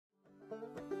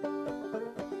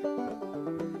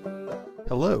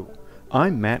Hello,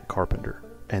 I'm Matt Carpenter,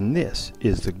 and this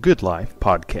is the Good Life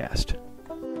Podcast.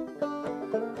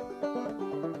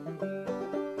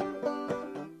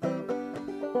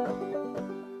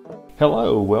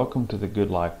 Hello, welcome to the Good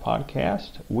Life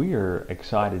Podcast. We are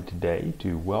excited today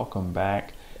to welcome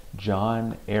back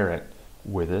John Ehrett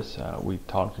with us. We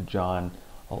talked to John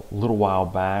a little while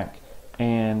back,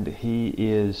 and he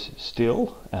is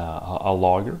still a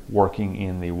lawyer working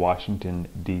in the Washington,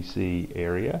 D.C.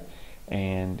 area,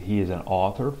 and he is an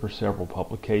author for several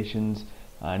publications,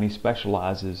 and he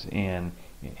specializes in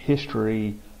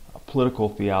history, political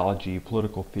theology,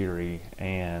 political theory,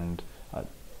 and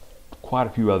quite a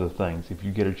few other things. If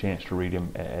you get a chance to read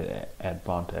him at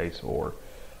Fontes, or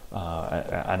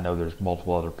I know there's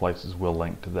multiple other places, we'll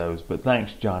link to those. But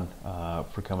thanks, John,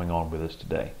 for coming on with us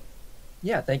today.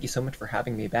 Yeah, thank you so much for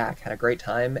having me back. Had a great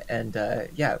time, and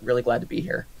really glad to be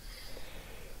here.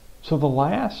 So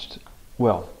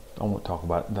I won't talk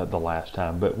about the last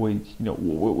time, but we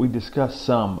discussed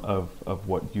some of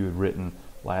what you had written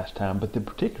last time. But the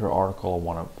particular article I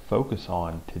want to focus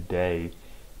on today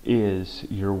is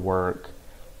your work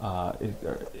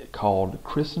called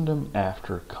Christendom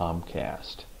After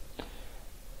Comcast.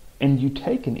 And you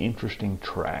take an interesting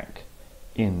track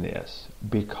in this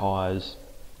because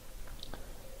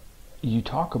you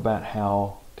talk about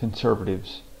how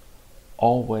conservatives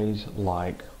always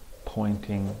like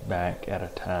pointing back at a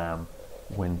time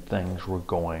when things were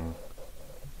going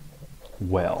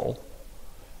well.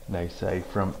 They say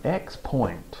from X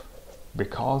point,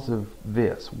 because of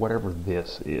this, whatever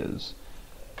this is,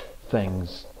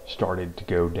 things started to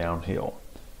go downhill.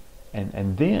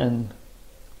 And then,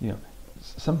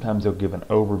 sometimes they'll give an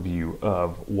overview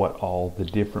of what all the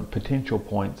different potential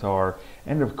points are,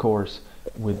 and of course,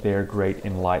 with their great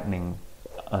enlightened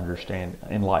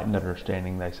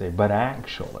understanding, they say, but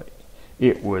actually,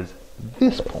 it was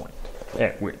this point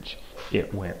at which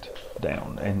it went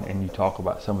down. And you talk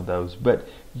about some of those, but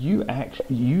you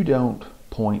don't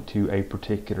point to a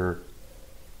particular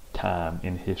time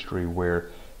in history where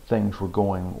things were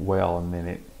going well and then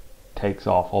it takes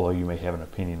off, although you may have an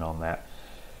opinion on that.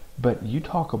 But you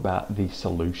talk about the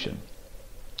solution.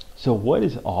 So what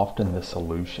is often the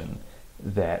solution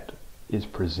that is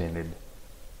presented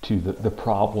to the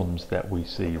problems that we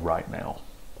see right now?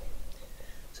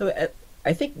 So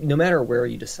I think no matter where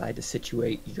you decide to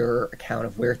situate your account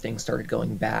of where things started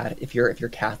going bad, if you're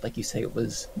Catholic, you say it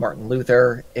was Martin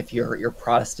Luther. If you're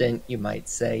Protestant, you might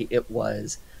say it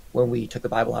was when we took the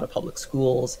Bible out of public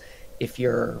schools. If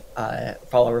you're a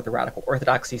follower of the radical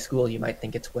orthodoxy school, you might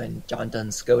think it's when John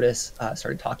Duns Scotus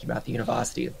started talking about the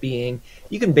University of Being.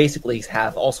 You can basically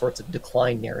have all sorts of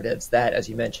decline narratives that, as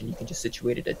you mentioned, you can just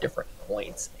situate it at different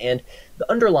points. And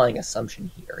the underlying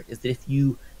assumption here is that if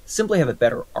you simply have a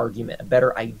better argument, a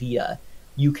better idea,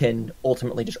 you can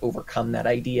ultimately just overcome that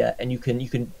idea, and you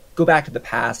can go back to the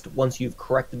past once you've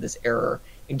corrected this error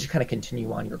and just kind of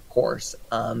continue on your course.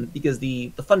 Because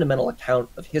the fundamental account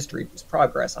of history's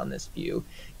progress on this view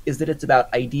is that it's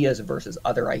about ideas versus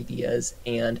other ideas,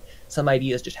 and some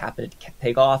ideas just happened to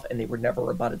take off and they were never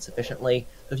rebutted sufficiently.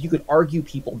 So if you could argue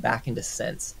people back into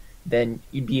sense, then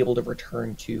you'd be able to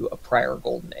return to a prior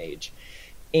golden age.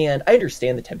 And I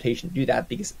understand the temptation to do that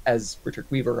because, as Richard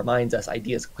Weaver reminds us,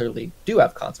 ideas clearly do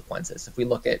have consequences. If we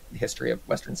look at the history of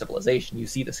Western civilization, you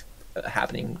see this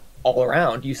happening all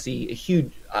around. You see a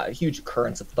huge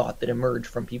currents of thought that emerge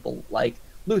from people like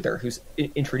Luther, who's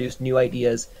introduced new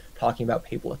ideas, talking about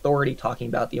papal authority, talking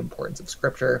about the importance of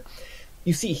Scripture.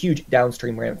 You see huge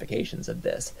downstream ramifications of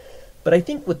this. But I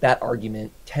think what that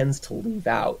argument tends to leave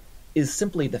out is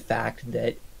simply the fact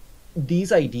that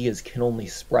these ideas can only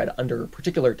spread under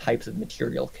particular types of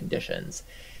material conditions.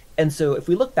 And so if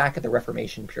we look back at the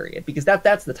Reformation period, because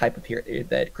that's the type of period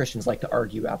that Christians like to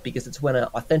argue about, because it's when an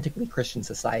authentically Christian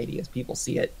society, as people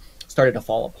see it, started to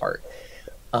fall apart.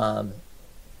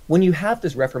 When you have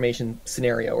this Reformation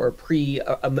scenario, or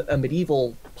a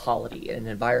medieval polity, an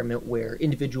environment where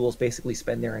individuals basically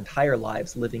spend their entire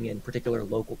lives living in particular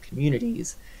local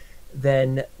communities,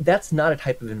 then that's not a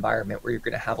type of environment where you're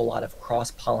going to have a lot of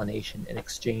cross-pollination and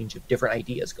exchange of different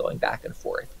ideas going back and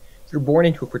forth. If you're born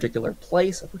into a particular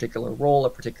place, a particular role, a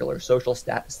particular social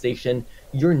station,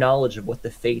 your knowledge of what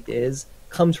the faith is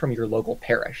comes from your local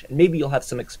parish. And maybe you'll have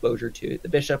some exposure to the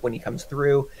bishop when he comes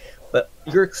through, but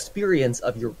your experience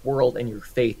of your world and your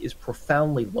faith is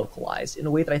profoundly localized in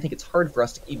a way that I think it's hard for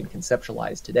us to even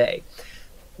conceptualize today.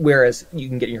 Whereas you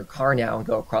can get in your car now and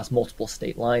go across multiple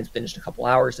state lines within just a couple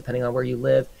hours, depending on where you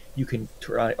live. You can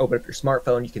open up your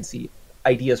smartphone. You can see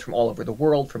ideas from all over the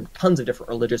world, from tons of different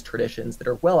religious traditions that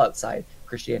are well outside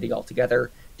Christianity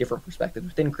altogether, different perspectives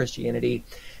within Christianity.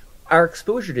 our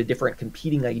exposure to different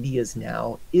competing ideas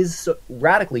now is so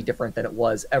radically different than it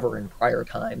was ever in prior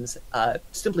times,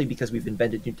 simply because we've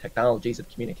invented new technologies of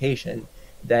communication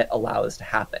that allow this to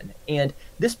happen. And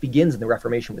this begins in the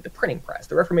Reformation with the printing press.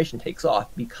 The Reformation takes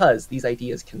off because these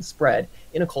ideas can spread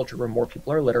in a culture where more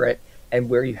people are literate and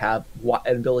where you have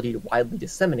an ability to widely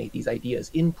disseminate these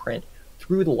ideas in print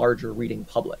through the larger reading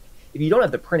public. If you don't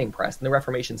have the printing press, then the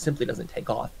Reformation simply doesn't take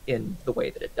off in the way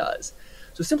that it does.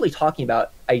 So simply talking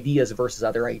about ideas versus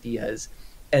other ideas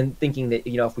and thinking that,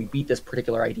 if we beat this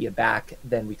particular idea back,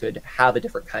 then we could have a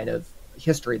different kind of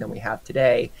history than we have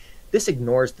today. This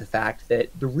ignores the fact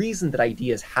that the reason that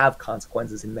ideas have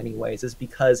consequences in many ways is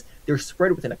because they're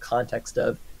spread within a context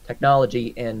of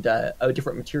technology and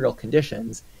different material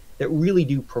conditions that really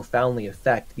do profoundly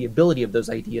affect the ability of those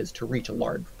ideas to reach a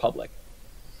large public.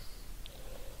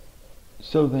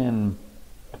 So then,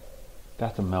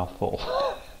 that's a mouthful.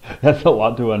 That's a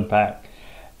lot to unpack.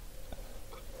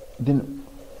 Then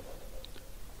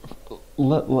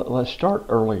let's start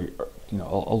early, a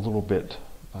little bit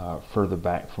further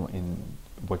back from in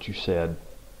what you said.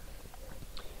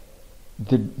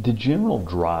 The general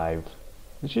drive,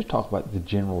 let's just talk about the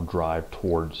general drive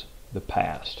towards the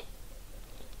past.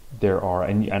 There are,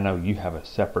 and I know you have a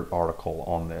separate article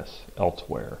on this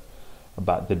elsewhere,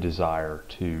 about the desire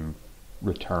to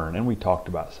return, and we talked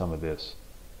about some of this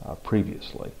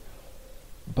previously.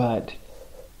 But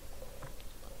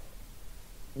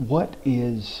what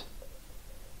is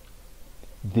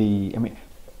this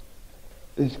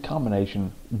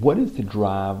combination, what is the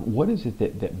drive, what is it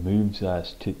that moves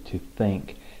us to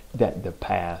think that the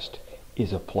past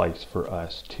is a place for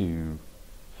us to,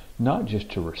 not just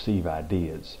to receive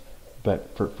ideas,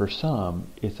 but for some,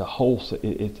 it's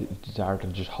a desire to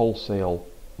just wholesale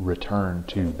return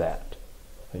to that.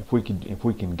 If we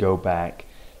can go back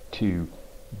to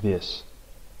this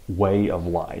way of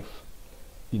life,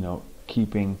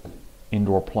 keeping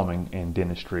indoor plumbing and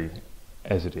dentistry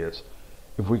as it is,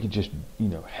 if we could just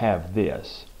have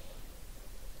this,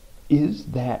 is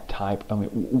that type?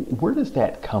 Where does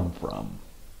that come from?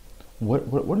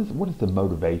 What is the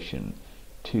motivation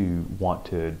to want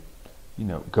to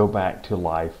go back to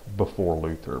life before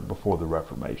Luther, before the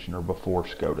Reformation, or before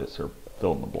Scotus, or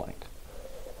fill in the blank?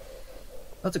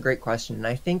 That's a great question, and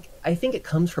I think it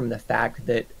comes from the fact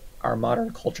that our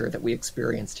modern culture that we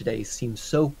experience today seems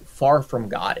so far from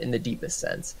God in the deepest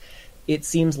sense. It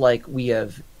seems like we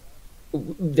don't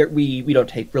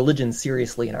take religion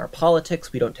seriously in our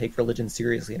politics. We don't take religion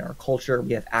seriously in our culture.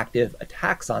 We have active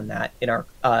attacks on that in our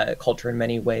culture in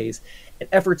many ways, and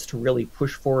efforts to really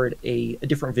push forward a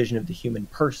different vision of the human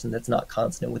person that's not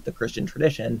consonant with the Christian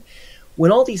tradition.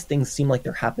 When all these things seem like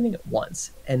they're happening at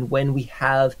once, and when we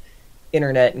have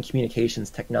internet and communications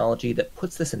technology that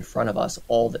puts this in front of us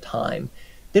all the time,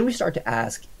 then we start to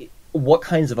ask, what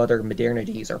kinds of other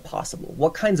modernities are possible?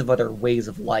 What kinds of other ways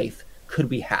of life could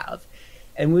we have?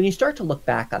 And when you start to look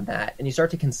back on that and you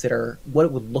start to consider what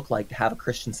it would look like to have a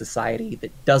Christian society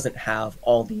that doesn't have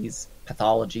all these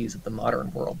pathologies of the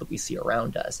modern world that we see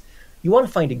around us, you want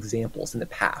to find examples in the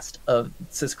past of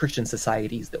Christian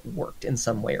societies that worked in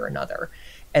some way or another.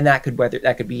 And that could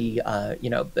be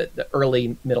the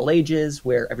early Middle Ages,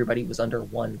 where everybody was under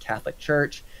one Catholic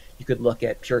Church. You could look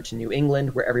at Puritan New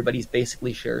England, where everybody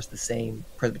basically shares the same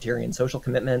Presbyterian social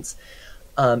commitments.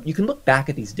 You can look back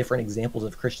at these different examples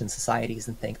of Christian societies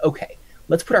and think, okay,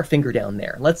 let's put our finger down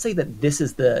there. Let's say that this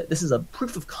is a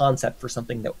proof of concept for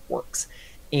something that works.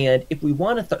 And if we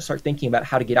want to start thinking about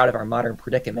how to get out of our modern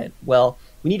predicament, well,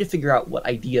 we need to figure out what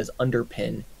ideas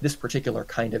underpin this particular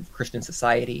kind of Christian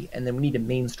society, and then we need to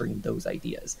mainstream those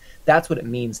ideas. That's what it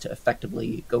means to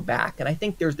effectively go back. And I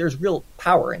think there's real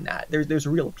power in that. There's a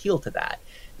real appeal to that,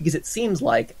 because it seems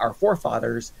like our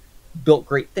forefathers built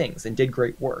great things and did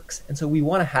great works. And so we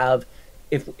want to have,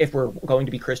 if we're going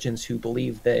to be Christians who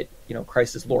believe that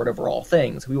Christ is Lord over all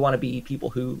things, we want to be people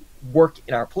who work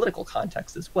in our political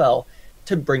context as well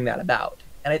to bring that about.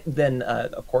 And then,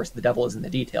 of course, the devil is in the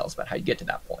details about how you get to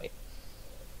that point.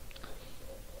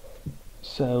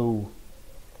 So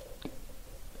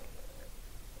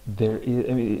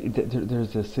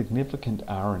there's a significant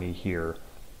irony here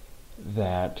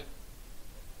that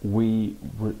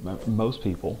most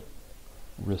people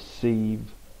receive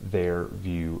their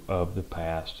view of the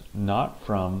past not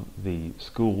from the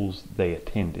schools they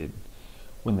attended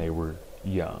when they were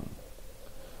young,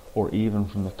 or even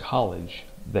from the college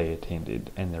they attended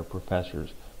and their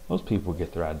professors. Most people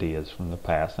get their ideas from the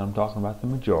past, and I'm talking about the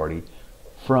majority,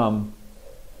 from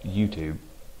YouTube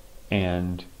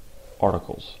and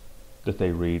articles that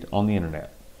they read on the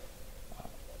internet.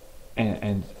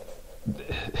 And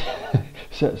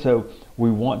So we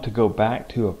want to go back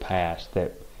to a past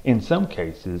that, in some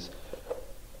cases,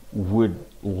 would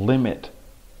limit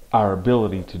our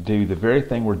ability to do the very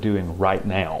thing we're doing right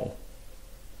now.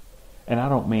 And I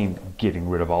don't mean getting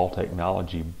rid of all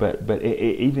technology, but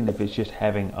even if it's just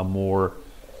having a more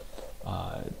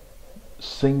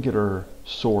singular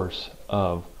source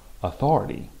of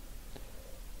authority,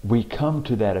 we come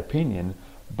to that opinion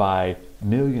by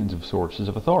millions of sources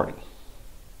of authority.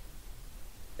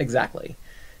 Exactly.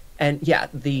 And yeah,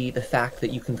 the fact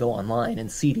that you can go online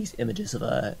and see these images of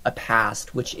a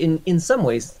past, which in some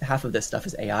ways half of this stuff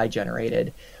is AI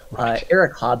generated. Right.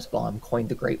 Eric Hobsbawm coined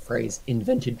the great phrase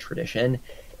 "invented tradition,"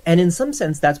 and in some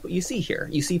sense, that's what you see here.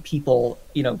 You see people,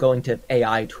 going to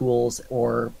AI tools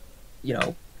or, you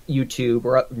know, YouTube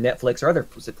or Netflix or other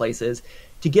places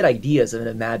to get ideas of an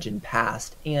imagined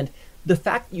past, and the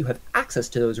fact that you have access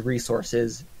to those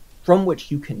resources from which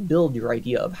you can build your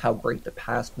idea of how great the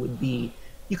past would be.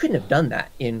 You couldn't have done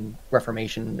that in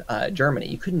Reformation Germany.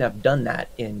 You couldn't have done that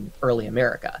in early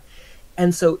America.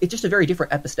 And so it's just a very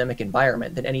different epistemic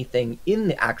environment than anything in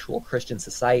the actual Christian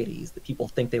societies that people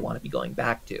think they want to be going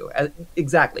back to.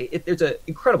 Exactly. There's an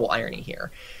incredible irony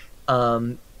here.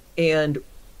 And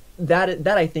that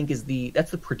I think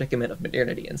that's the predicament of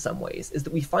modernity in some ways, is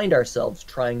that we find ourselves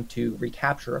trying to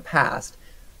recapture a past,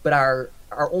 but our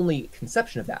only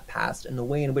conception of that past and the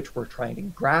way in which we're trying to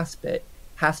grasp it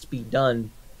has to be done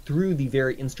through the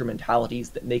very instrumentalities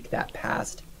that make that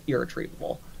past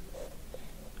irretrievable.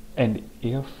 And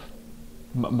if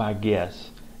my guess,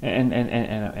 and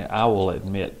I will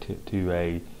admit to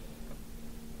a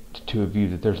view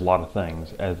that there's a lot of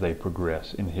things as they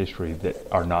progress in history that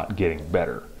are not getting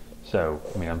better. So,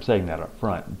 I mean, I'm saying that up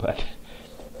front, but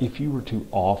if you were to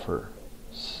offer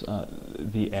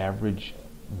the average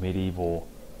medieval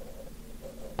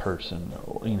person,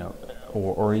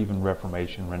 or even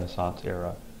Reformation, Renaissance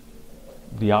era,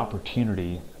 the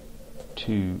opportunity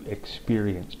to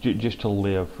experience, just to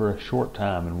live for a short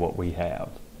time in what we have,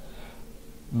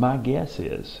 my guess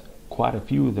is quite a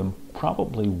few of them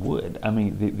probably would. I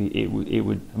mean, it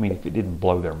would. I mean, if it didn't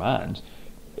blow their minds,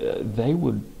 they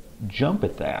would jump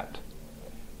at that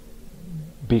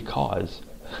because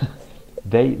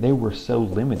they were so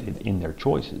limited in their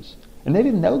choices, and they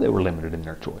didn't know they were limited in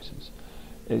their choices.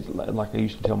 It's like I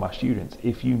used to tell my students,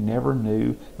 if you never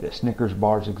knew that Snickers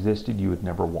bars existed, you would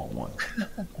never want one.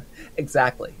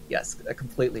 Exactly. Yes, I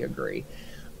completely agree.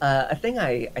 A thing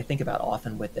I think about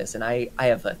often with this, and I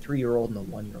have a 3-year-old and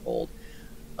a 1-year-old,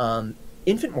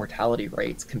 infant mortality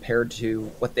rates compared to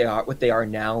what they are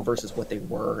now versus what they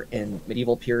were in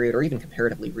medieval period or even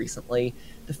comparatively recently.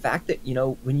 The fact that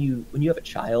when you have a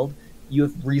child, you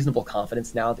have reasonable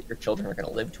confidence now that your children are going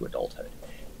to live to adulthood.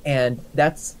 And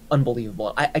that's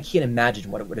unbelievable. I can't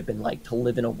imagine what it would have been like to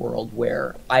live in a world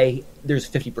where there's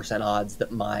 50% odds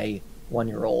that my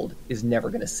 1-year-old is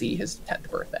never going to see his 10th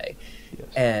birthday. Yes.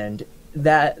 And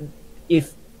that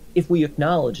if we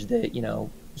acknowledge that,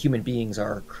 human beings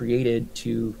are created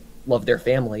to love their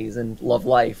families and love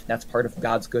life, that's part of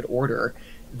God's good order,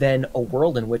 then a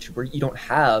world in which where you don't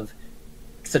have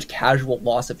such casual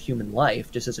loss of human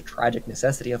life just as a tragic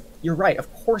necessity, you're right,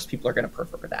 of course people are going to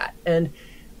prefer that. And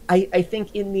I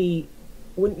think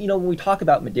when we talk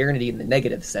about modernity in the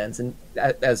negative sense, and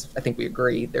as I think we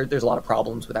agree, there's a lot of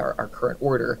problems with our current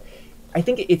order. I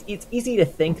think it's easy to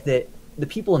think that the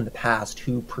people in the past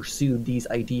who pursued these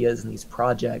ideas and these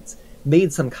projects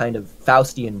made some kind of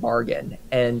Faustian bargain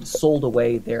and sold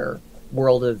away their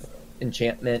world of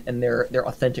enchantment and their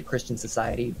authentic Christian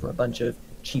society for a bunch of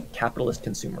cheap capitalist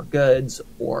consumer goods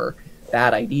or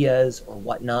bad ideas or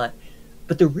whatnot.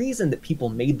 But the reason that people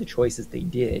made the choices they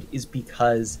did is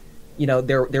because,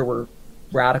 there were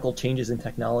radical changes in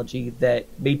technology that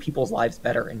made people's lives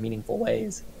better in meaningful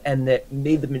ways, and that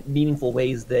made them meaningful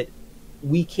ways that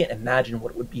we can't imagine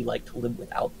what it would be like to live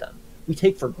without them. We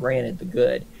take for granted the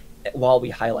good while we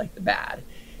highlight the bad.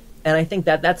 And I think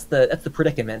that's the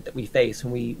predicament that we face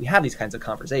when we have these kinds of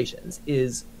conversations,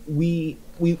 is we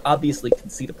obviously can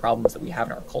see the problems that we have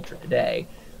in our culture today,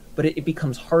 but it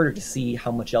becomes harder to see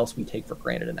how much else we take for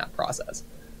granted in that process.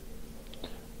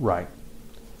 Right.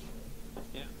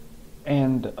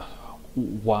 And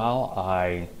while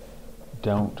I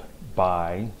don't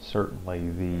buy, certainly,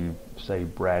 the, say,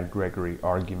 Brad Gregory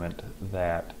argument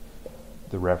that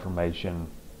the Reformation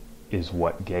is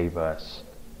what gave us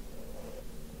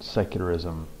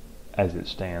secularism as it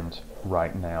stands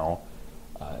right now,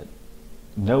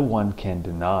 no one can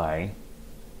deny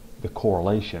the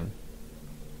correlation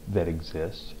that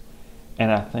exists.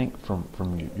 And I think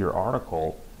from your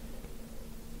article,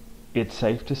 it's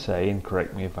safe to say, and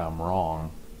correct me if I'm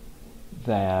wrong,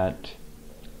 that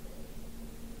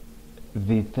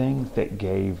the things that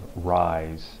gave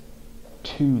rise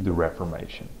to the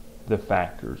Reformation, the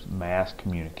factors, mass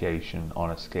communication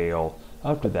on a scale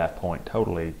up to that point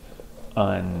totally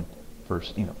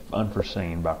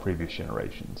unforeseen by previous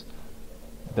generations,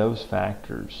 those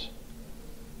factors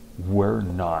were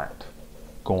not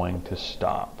going to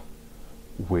stop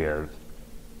with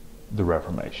the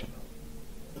Reformation.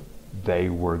 They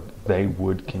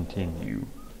would continue,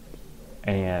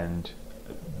 and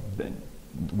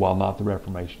while not the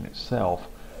Reformation itself,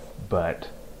 but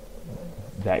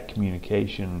that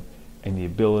communication and the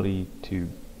ability to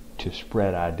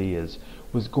spread ideas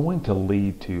was going to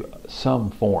lead to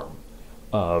some form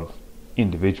of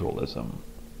individualism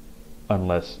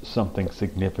unless something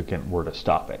significant were to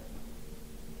stop it.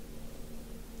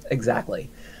 Exactly.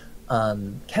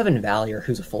 Kevin Valier,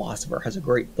 who's a philosopher, has a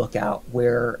great book out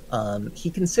where he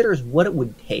considers what it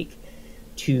would take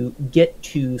to get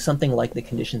to something like the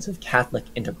conditions of Catholic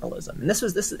integralism. And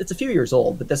it's a few years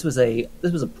old, but this was a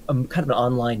kind of an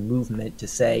online movement to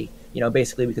say,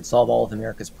 basically we could solve all of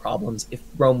America's problems if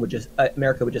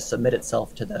America would just submit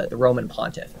itself to the Roman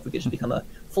pontiff. If we could just become a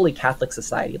fully Catholic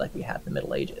society like we had in the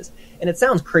Middle Ages. And it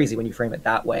sounds crazy when you frame it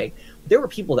that way. There were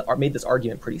people that made this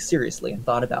argument pretty seriously and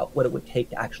thought about what it would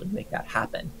take to actually make that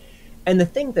happen. And the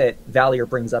thing that Valier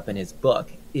brings up in his book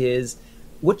is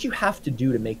what you have to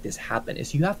do to make this happen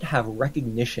is you have to have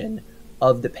recognition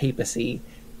of the papacy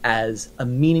as a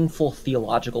meaningful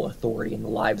theological authority in the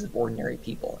lives of ordinary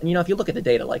people. And, if you look at the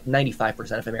data, like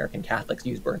 95% of American Catholics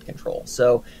use birth control.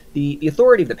 So the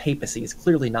authority of the papacy is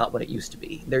clearly not what it used to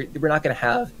be. We're not going to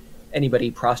have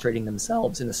anybody prostrating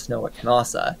themselves in the snow at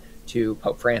Canossa to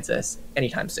Pope Francis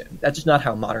anytime soon. That's just not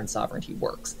how modern sovereignty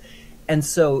works. And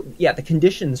so, the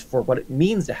conditions for what it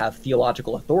means to have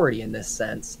theological authority in this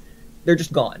sense, they're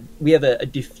just gone. We have a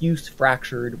diffuse,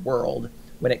 fractured world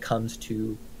when it comes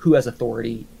to who has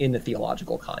authority in the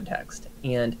theological context.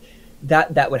 And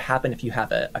that would happen if you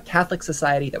have a Catholic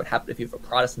society, that would happen if you have a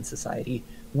Protestant society.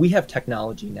 We have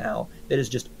technology now that has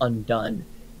just undone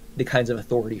the kinds of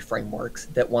authority frameworks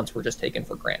that once were just taken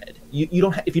for granted. If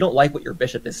you don't like what your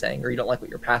bishop is saying or you don't like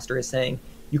what your pastor is saying,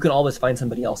 you can always find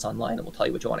somebody else online that will tell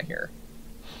you what you want to hear.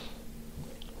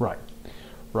 Right.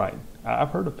 I've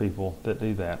heard of people that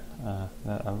do that.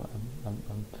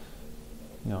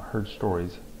 I've heard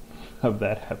stories of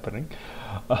that happening.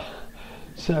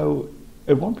 So,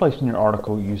 at one place in your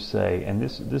article, you say, and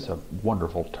this is a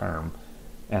wonderful term,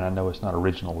 and I know it's not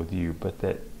original with you, but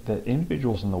that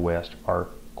individuals in the West are,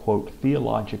 quote,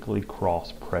 theologically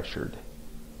cross-pressured.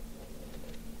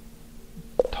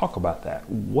 Talk about that.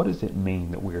 What does it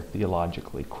mean that we are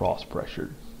theologically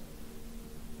cross-pressured?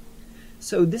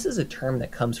 So this is a term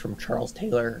that comes from Charles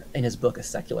Taylor in his book A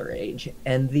Secular Age,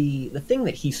 and the thing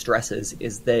that he stresses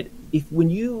is that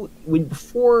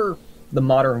before the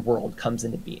modern world comes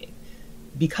into being,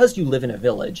 because you live in a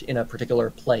village in a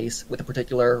particular place with a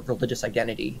particular religious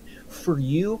identity, for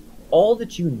you, all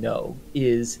that you know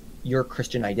is your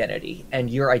Christian identity, and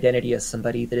your identity as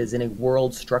somebody that is in a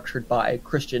world structured by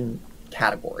Christian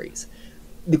categories.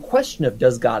 The question of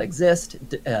does God exist,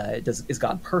 is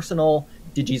God personal,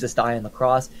 did Jesus die on the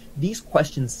cross? These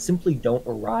questions simply don't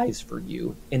arise for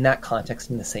you in that context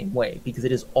in the same way, because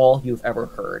it is all you've ever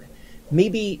heard.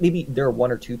 Maybe there are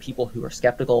one or two people who are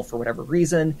skeptical for whatever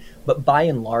reason, but by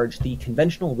and large, the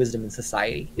conventional wisdom in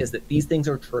society is that these things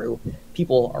are true.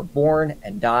 People are born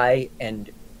and die and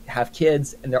have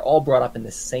kids, and they're all brought up in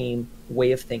the same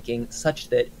way of thinking, such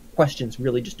that questions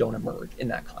really just don't emerge in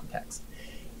that context.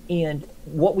 And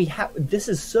what we have, this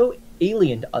is so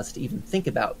alien to us to even think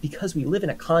about, because we live in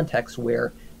a context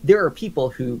where there are people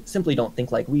who simply don't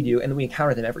think like we do, and we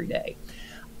encounter them every day.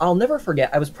 I'll never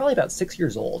forget, I was probably about 6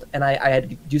 years old, and I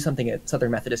had to do something at Southern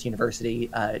Methodist University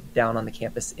down on the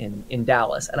campus in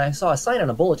Dallas, and I saw a sign on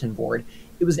a bulletin board.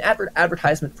 It was an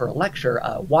advertisement for a lecture,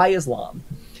 Why Islam?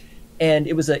 And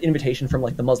it was an invitation from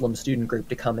like the Muslim student group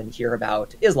to come and hear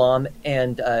about Islam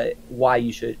and why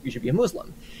you should be a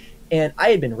Muslim. And I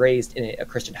had been raised in a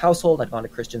Christian household. I'd gone to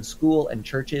Christian school and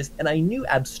churches, and I knew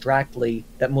abstractly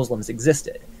that Muslims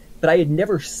existed. But I had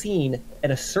never seen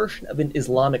an assertion of an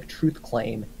Islamic truth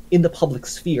claim in the public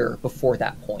sphere before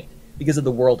that point, because of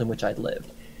the world in which I'd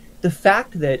lived. The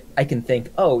fact that I can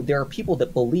think, there are people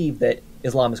that believe that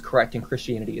Islam is correct and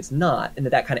Christianity is not, and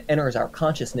that kind of enters our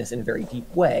consciousness in a very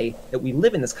deep way, that we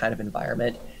live in this kind of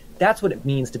environment, that's what it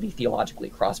means to be theologically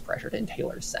cross-pressured in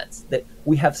Taylor's sense, that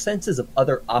we have senses of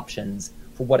other options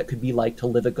for what it could be like to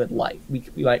live a good life. We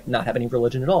might not have any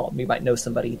religion at all. We might know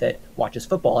somebody that watches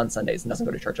football on Sundays and doesn't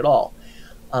go to church at all.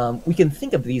 We can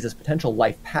think of these as potential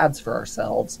life paths for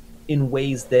ourselves in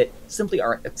ways that simply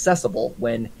aren't accessible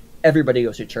when everybody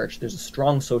goes to church. There's a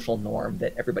strong social norm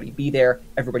that everybody be there,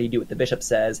 everybody do what the bishop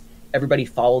says, everybody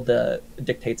follow the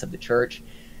dictates of the church.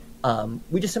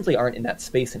 We just simply aren't in that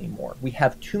space anymore. We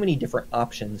have too many different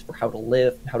options for how to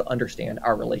live, how to understand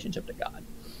our relationship to God.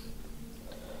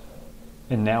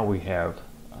 And now we have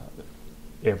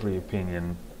every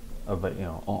opinion of it,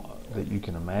 that you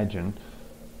can imagine,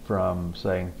 from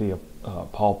saying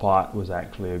Paul Pot was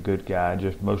actually a good guy,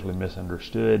 just mostly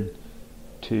misunderstood,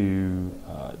 to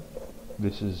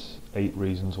this is 8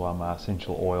 reasons why my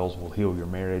essential oils will heal your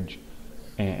marriage,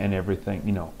 and everything,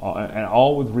 and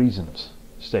all with reasons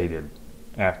stated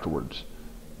afterwards.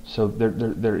 So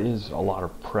there is a lot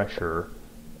of pressure,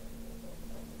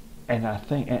 and I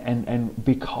think, and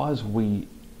because we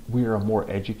are a more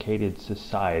educated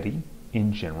society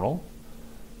in general,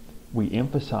 we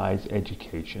emphasize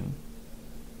education.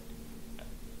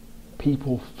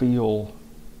 People feel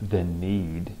the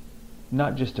need,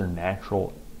 not just their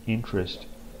natural interest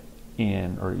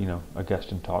in, or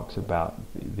Augustine talks about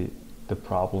the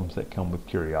problems that come with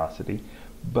curiosity,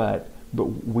 but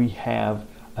we have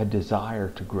a desire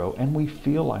to grow, and we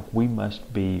feel like we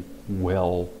must be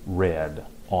well read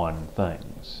on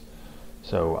things.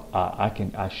 So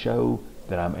I show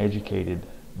that I'm educated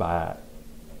by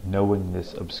knowing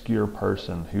this obscure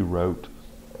person who wrote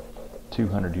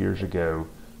 200 years ago,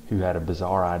 who had a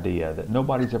bizarre idea that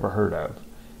nobody's ever heard of,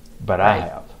 but right. I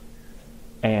have.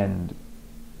 And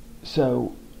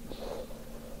so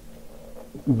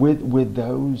with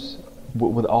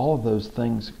all of those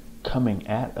things coming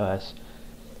at us,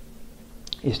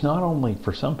 it's not only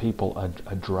for some people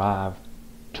a drive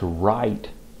to write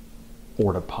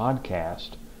or to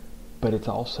podcast, but it's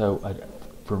also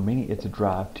for many it's a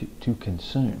drive to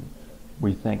consume.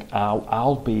 We think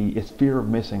it's fear of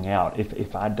missing out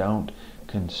if I don't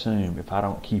consume, if I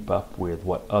don't keep up with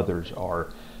what others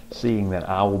are seeing, that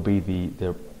I will be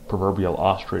the proverbial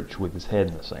ostrich with his head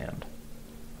in the sand.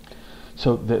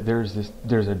 So there's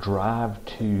a drive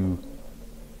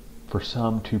for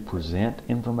some to present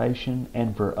information,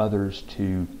 and for others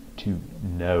to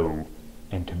know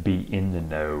and to be in the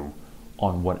know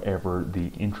on whatever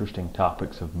the interesting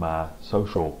topics of my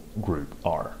social group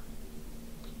are.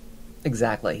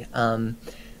 Exactly. When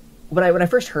I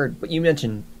first heard what you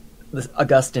mentioned, this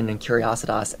Augustine and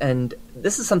Curiositas, and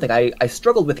this is something I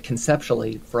struggled with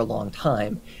conceptually for a long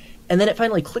time, and then it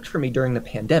finally clicked for me during the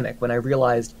pandemic when I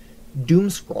realized doom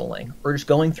scrolling, or just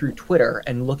going through Twitter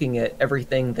and looking at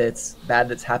everything that's bad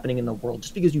that's happening in the world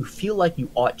just because you feel like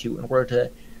you ought to, in order to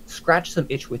scratch some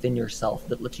itch within yourself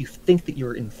that lets you think that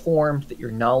you're informed, that you're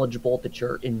knowledgeable, that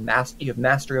you have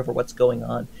mastery over what's going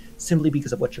on, simply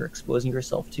because of what you're exposing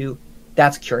yourself to.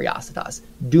 That's Curiositas.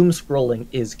 Doom scrolling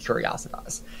is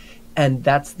Curiositas. And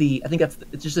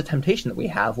it's just a temptation that we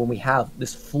have when we have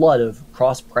this flood of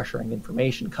cross-pressuring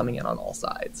information coming in on all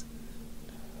sides.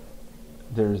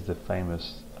 There's the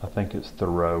famous, I think it's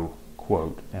Thoreau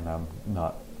quote, and I'm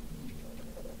not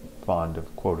fond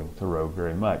of quoting Thoreau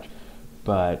very much,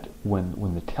 but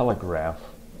when the telegraph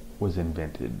was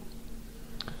invented,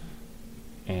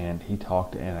 and he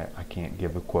talked, and I can't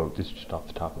give a quote, this is just off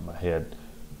the top of my head,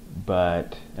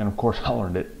 but, and of course I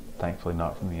learned it, thankfully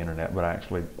not from the internet, but I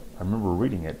remember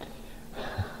reading it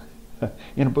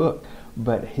in a book,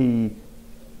 but he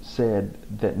said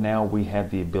that now we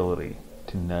have the ability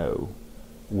to know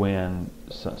when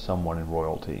someone in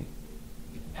royalty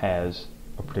has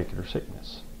a particular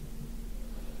sickness.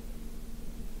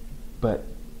 But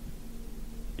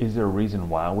is there a reason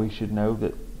why we should know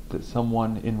that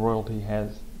someone in royalty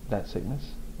has that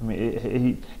sickness? I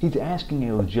mean, he's asking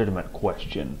a legitimate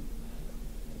question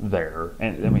there,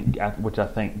 and I mean, which I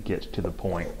think gets to the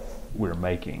point we're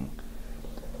making.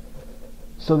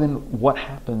 So then, what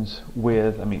happens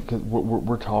with? I mean, because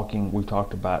we've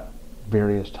talked about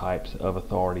various types of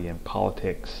authority in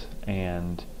politics,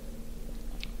 and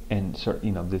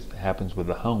this happens with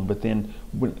the home. But then,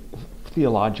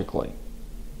 theologically,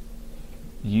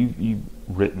 you've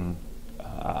written.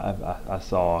 I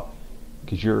saw,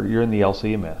 because you're in the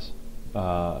LCMS,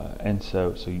 and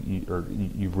so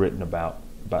you've written about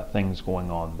things going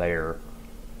on there,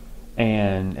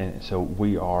 and so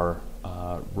we are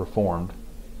Reformed.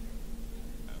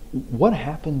 What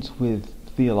happens with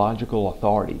theological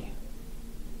authority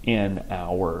in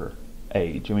our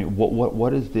age? I mean,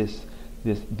 what is this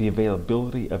the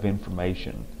availability of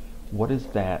information? What does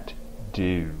that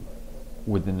do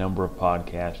with the number of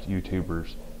podcast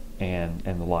YouTubers and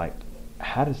the like?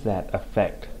 How does that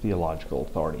affect theological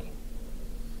authority?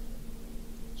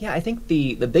 Yeah, I think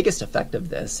the biggest effect of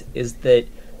this is that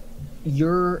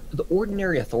the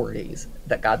ordinary authorities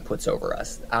that God puts over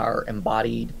us, our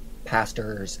embodied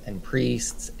pastors and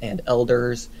priests and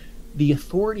elders, the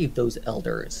authority of those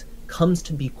elders comes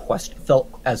to be felt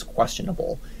as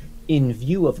questionable in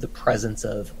view of the presence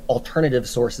of alternative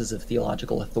sources of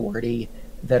theological authority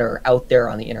that are out there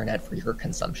on the internet for your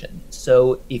consumption.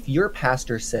 So if your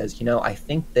pastor says, I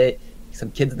think that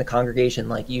some kids in the congregation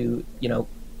like you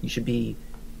should be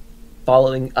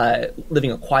living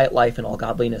a quiet life in all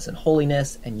godliness and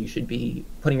holiness, and you should be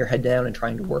putting your head down and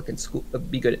trying to work in school,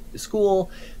 be good at school,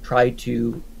 try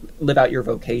to live out your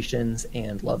vocations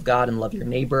and love God and love your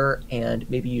neighbor, and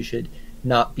maybe you should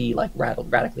not be like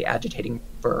radically agitating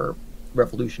for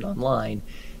revolution online.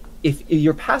 If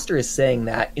your pastor is saying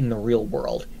that in the real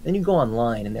world, then you go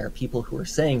online and there are people who are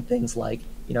saying things like,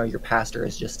 your pastor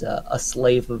is just a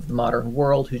slave of the modern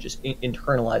world who just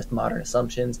internalized modern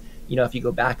assumptions. If you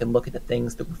go back and look at the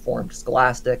things the Reformed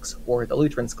scholastics or the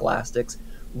Lutheran scholastics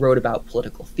wrote about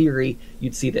political theory,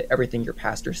 you'd see that everything your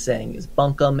pastor's saying is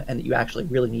bunkum and that you actually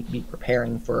really need to be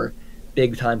preparing for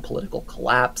big-time political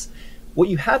collapse. What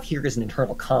you have here is an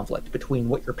internal conflict between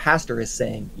what your pastor is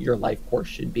saying your life course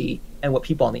should be and what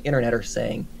people on the internet are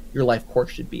saying your life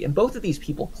course should be. And both of these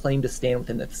people claim to stand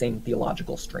within the same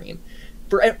theological stream.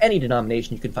 For any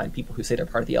denomination, you can find people who say they're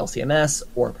part of the LCMS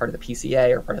or part of the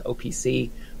PCA or part of the OPC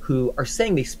who are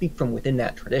saying they speak from within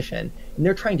that tradition, and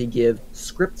they're trying to give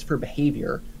scripts for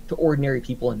behavior to ordinary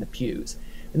people in the pews.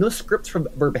 And those scripts for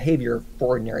behavior for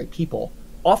ordinary people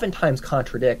oftentimes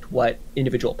contradict what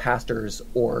individual pastors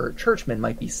or churchmen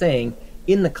might be saying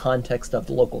in the context of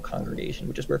the local congregation,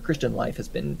 which is where Christian life has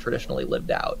been traditionally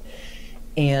lived out.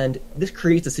 And this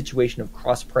creates a situation of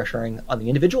cross-pressuring on the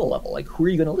individual level. Like, who are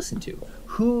you going to listen to?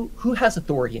 Who has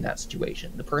authority in that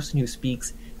situation? The person who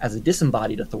speaks as a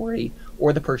disembodied authority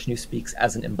or the person who speaks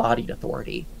as an embodied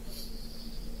authority?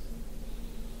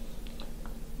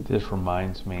 This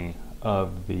reminds me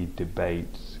of the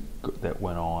debates that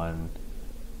went on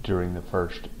during the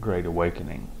First Great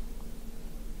Awakening,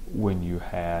 when you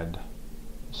had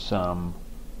some,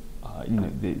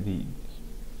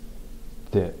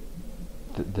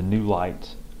 the New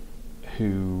Lights,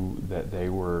 who that they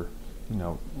were,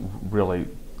 really,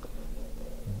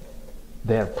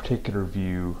 they had a particular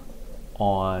view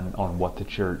on what the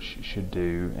church should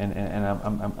do, and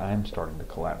I'm starting to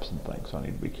collapse some things, so I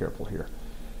need to be careful here,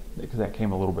 because that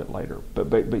came a little bit later.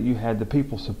 But you had the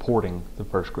people supporting the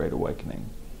First Great Awakening,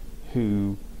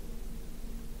 who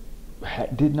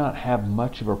did not have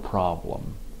much of a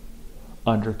problem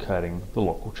undercutting the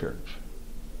local church.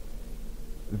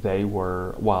 They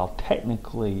were, while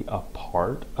technically a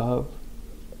part of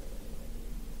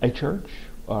a church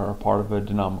or a part of a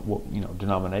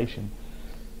denomination,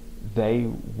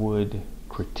 they would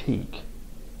critique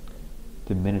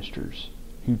the ministers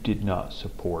who did not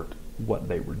support what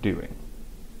they were doing,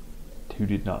 who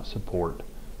did not support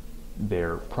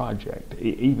their project.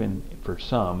 Even for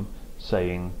some,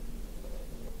 saying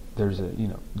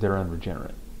they're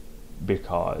unregenerate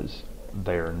because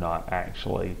they're not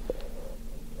actually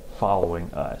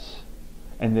following us.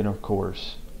 And then of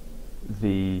course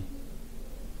the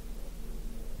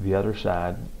other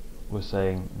side was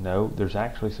saying, no, there's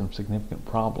actually some significant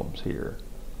problems here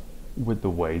with the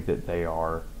way that they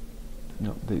are,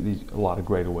 a lot of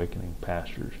Great Awakening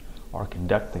pastors are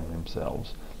conducting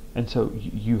themselves. And so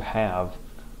you have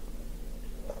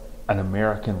an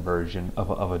American version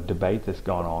of a debate that's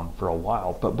gone on for a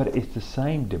while, but it's the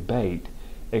same debate,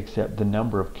 except the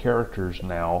number of characters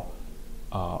now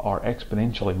are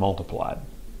exponentially multiplied.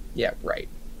 Yeah, right.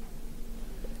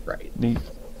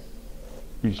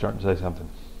 You starting to say something?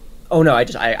 Oh no,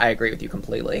 I agree with you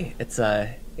completely.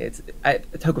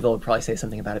 Tocqueville would probably say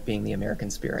something about it being the American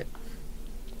spirit.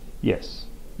 Yes,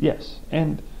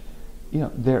 and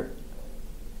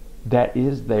that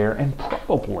is there, and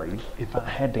probably, if I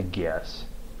had to guess,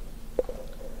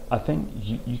 I think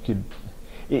you could.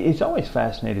 It's always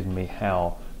fascinated me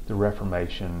how the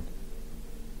Reformation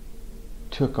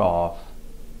took off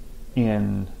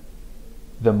in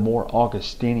the more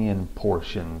Augustinian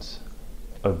portions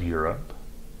of Europe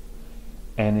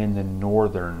and in the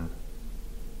northern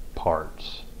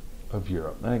parts of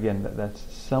Europe. And again, that's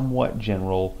somewhat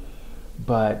general,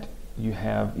 but you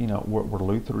have, where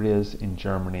Luther is in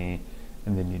Germany,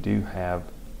 and then you do have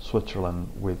Switzerland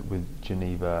with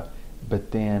Geneva,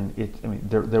 but then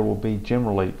there will be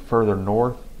generally further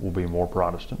north will be more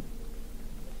Protestant.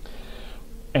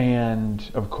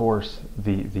 And of course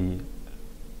the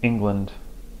England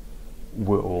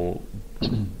will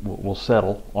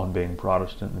settle on being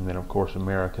Protestant, and then of course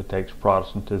America takes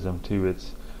Protestantism to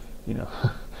its,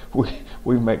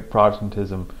 we make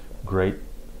Protestantism great,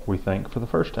 we think, for the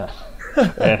first time.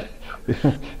 And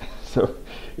so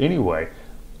anyway,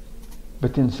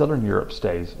 But then Southern Europe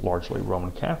stays largely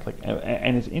Roman Catholic,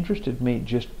 and it's interested me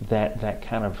just that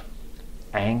kind of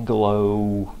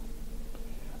Anglo.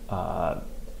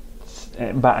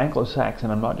 And by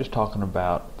Anglo-Saxon, I'm not just talking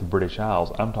about the British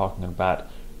Isles. I'm talking about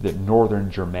the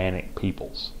northern Germanic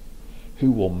peoples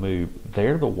who will move.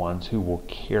 They're the ones who will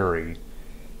carry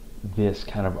this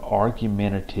kind of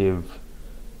argumentative,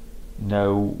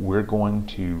 no, we're going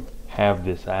to have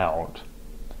this out.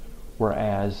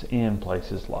 Whereas in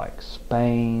places like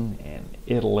Spain and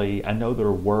Italy, I know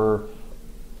there were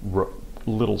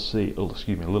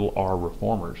little R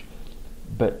reformers,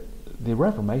 but the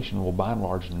Reformation will by and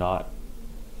large not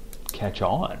catch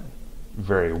on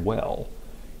very well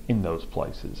in those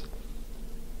places.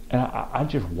 And I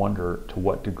just wonder to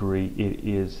what degree it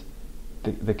is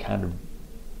the kind of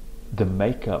the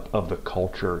makeup of the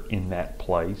culture in that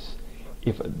place.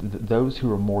 If those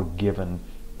who are more given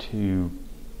to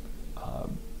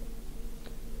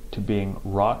being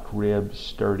rock-ribbed,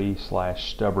 sturdy /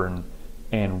 stubborn,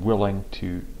 and willing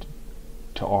to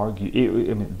argue.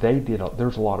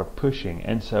 There's a lot of pushing,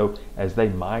 and so as they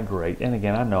migrate, and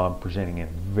again, I know I'm presenting in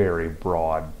very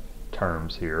broad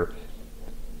terms here,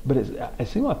 but it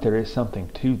seems like there is something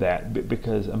to that,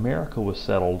 because America was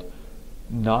settled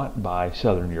not by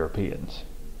Southern Europeans.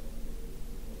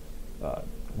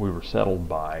 We were settled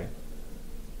by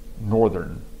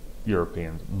Northern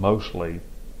Europeans, mostly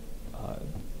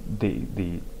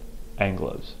the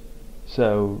Anglos.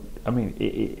 So, I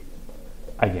mean,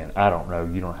 again, I don't know.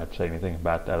 You don't have to say anything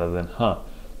about that other than,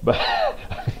 But,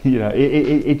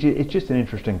 it's just an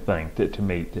interesting thing to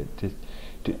me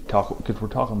to talk, because we're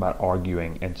talking about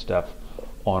arguing and stuff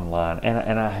online.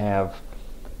 And I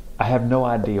have no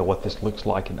idea what this looks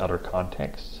like in other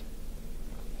contexts.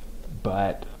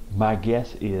 But my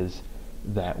guess is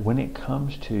that when it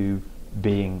comes to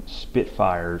being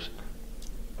Spitfires,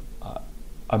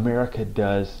 America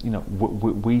does,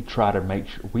 we try to make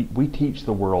sure, we teach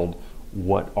the world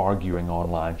what arguing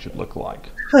online should look like.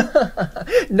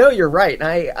 No, you're right.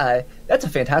 And that's a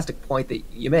fantastic point that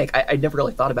you make. I'd never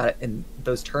really thought about it in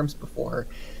those terms before.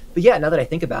 But yeah, now that I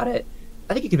think about it,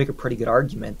 I think you can make a pretty good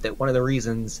argument that one of the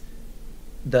reasons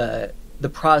the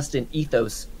Protestant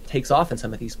ethos takes off in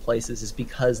some of these places is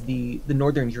because the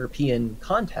Northern European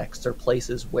contexts are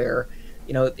places where,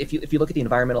 if you look at the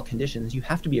environmental conditions, you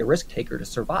have to be a risk taker to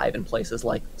survive in places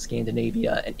like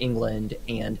Scandinavia and England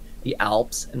and the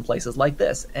Alps and places like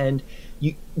this. And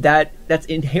that's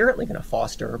inherently going to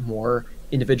foster more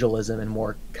individualism and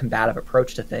more combative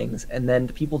approach to things. And then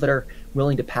the people that are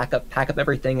willing to pack up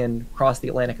everything and cross the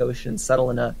Atlantic Ocean and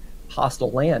settle in a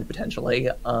hostile land potentially,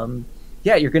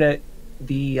 you're gonna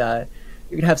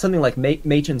have something like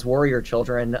Machen's warrior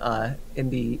children in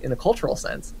the cultural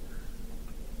sense.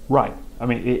 Right. I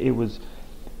mean, it was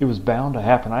bound to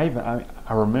happen.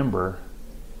 I remember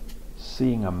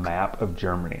seeing a map of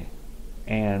Germany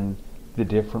and the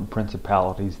different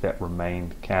principalities that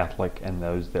remained Catholic and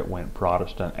those that went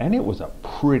Protestant, and it was a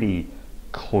pretty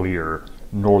clear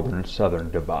northern-southern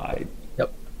divide.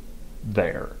 Yep.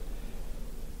 There.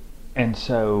 And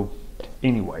so,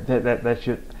 anyway, that's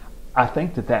just, I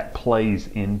think that plays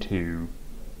into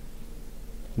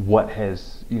what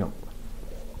has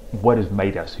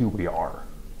made us who we are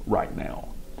right now.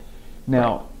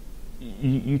 Now,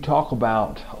 you talk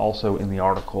about also in the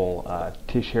article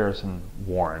Tish Harrison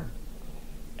Warren,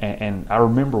 and I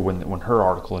remember when her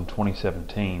article in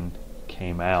 2017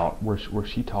 came out, where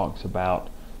she talks about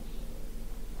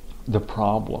the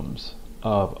problems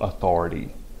of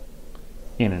authority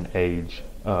in an age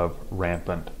of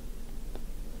rampant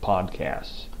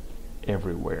podcasts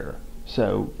everywhere.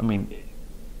 So, I mean,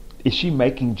 is she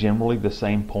making generally the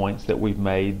same points that we've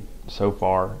made so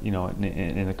far,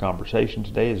 in the conversation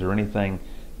today? Is there anything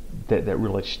that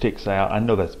really sticks out? I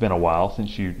know that's been a while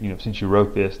since you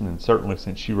wrote this, and then certainly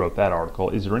since she wrote that article.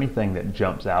 Is there anything that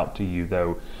jumps out to you,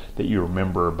 though, that you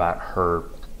remember about her,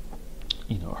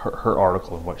 her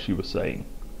article and what she was saying?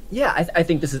 Yeah, I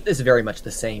think this is very much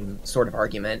the same sort of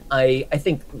argument. I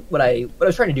think what I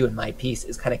was trying to do in my piece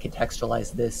is kind of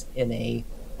contextualize this in a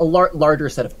larger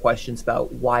set of questions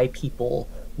about why people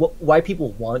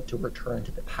want to return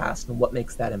to the past and what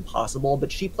makes that impossible.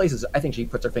 But I think she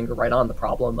puts her finger right on the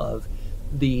problem of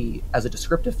as a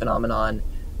descriptive phenomenon,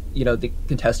 the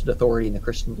contested authority in the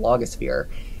Christian blogosphere.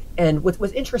 And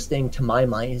what's interesting to my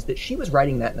mind is that she was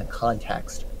writing that in a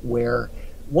context where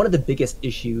one of the biggest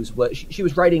issues was she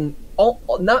was writing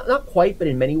not quite, but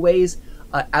in many ways,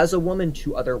 as a woman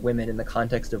to other women in the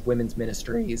context of women's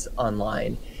ministries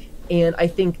online. And I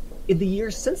think in the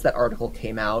years since that article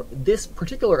came out, this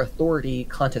particular authority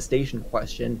contestation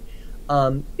question,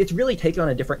 it's really taken on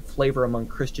a different flavor among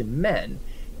Christian men.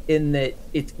 in that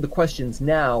the questions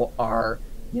now are,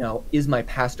 is my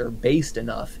pastor based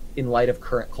enough in light of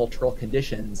current cultural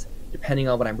conditions, depending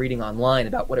on what I'm reading online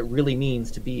about what it really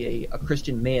means to be a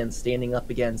Christian man standing up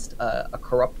against a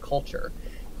corrupt culture?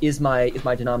 Is my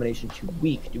denomination too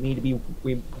weak? Do we need to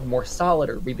be more solid,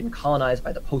 or have we been colonized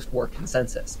by the post-war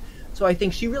consensus? So I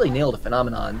think she really nailed a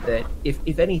phenomenon that,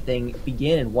 if anything,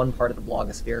 began in one part of the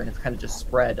blogosphere and it's kind of just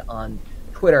spread on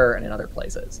Twitter and in other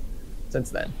places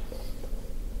since then.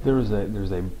 There's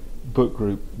a book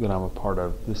group that I'm a part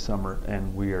of this summer,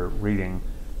 and we are reading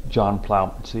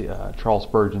Charles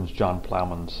Spurgeon's John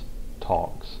Plowman's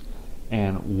talks,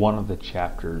 and one of the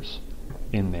chapters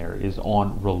in there is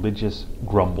on religious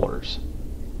grumblers,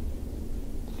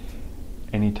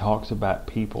 and he talks about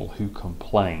people who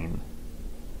complain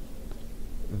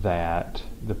that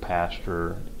the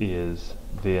pastor is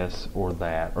this or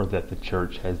that, or that the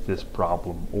church has this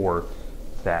problem or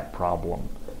that problem.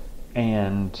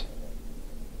 And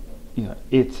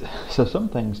it's so some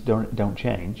things don't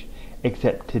change,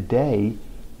 except today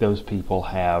those people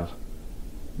have,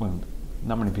 well,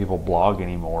 not many people blog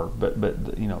anymore, but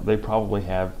they probably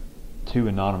have 2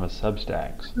 anonymous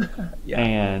Substacks. Yeah.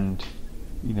 And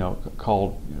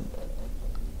called,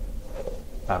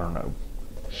 I don't know,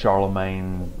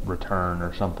 Charlemagne Return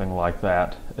or something like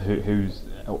that,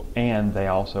 and they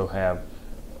also have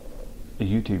a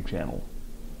YouTube channel.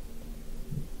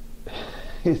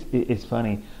 It's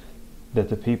funny that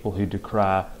the people who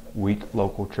decry weak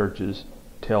local churches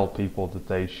tell people that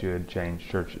they should change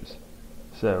churches.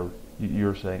 So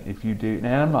you're saying, if you do, and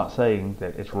I'm not saying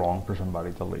that it's wrong for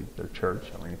somebody to leave their church.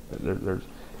 I mean, there's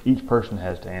each person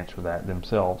has to answer that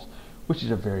themselves, which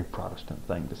is a very Protestant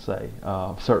thing to say,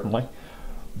 certainly.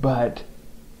 But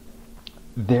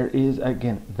there is,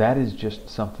 again, that is just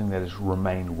something that has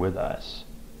remained with us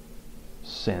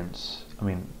since,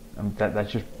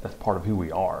 that's part of who we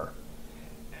are.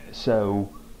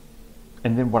 So,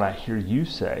 and then what I hear you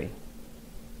say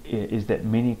is that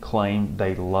many claim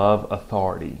they love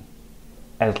authority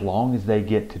as long as they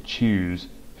get to choose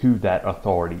who that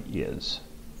authority is.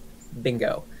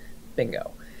 Bingo.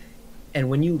 And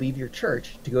when you leave your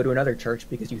church to go to another church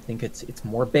because you think it's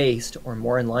more based or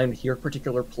more in line with your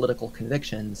particular political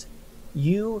convictions,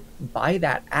 you, by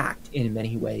that act, in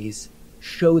many ways,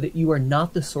 show that you are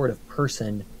not the sort of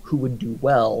person who would do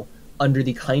well under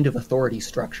the kind of authority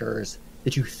structures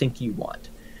that you think you want.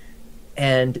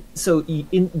 And so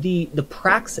in the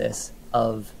praxis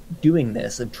of doing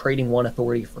this, of trading one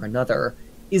authority for another,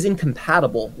 is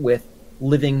incompatible with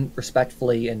living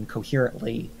respectfully and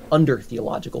coherently under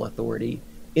theological authority,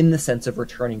 in the sense of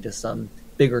returning to some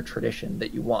bigger tradition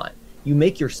that you want. You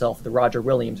make yourself the Roger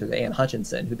Williams or the Anne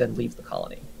Hutchinson who then leaves the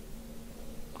colony.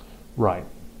 Right.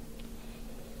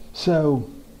 So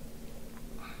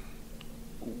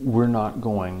we're not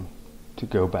going to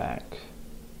go back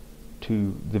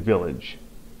to the village,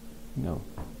 M.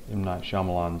 Night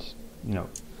Shyamalan's,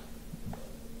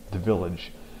 the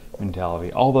village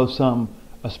mentality. Although some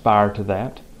aspire to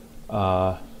that.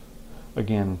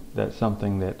 Again, that's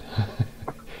something that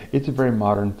it's a very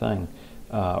modern thing,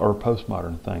 or a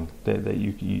postmodern thing that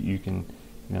you can,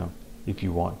 if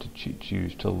you want to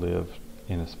choose to live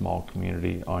in a small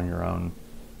community on your own,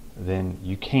 then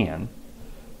you can.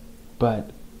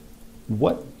 But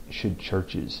what should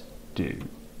churches do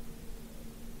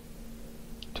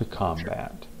to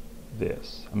combat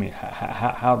this? I mean,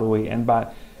 how do we, and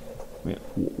by,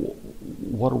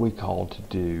 what are we called to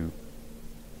do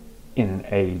in an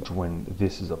age when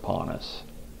this is upon us?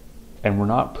 And we're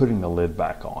not putting the lid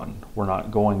back on. We're not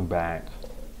going back.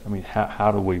 I mean,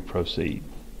 how do we proceed?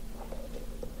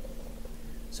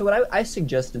 So what I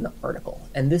suggest in the article,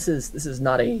 and this is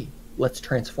not a let's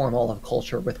transform all of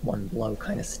culture with one blow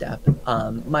kind of step.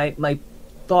 My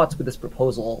thoughts with this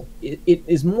proposal, it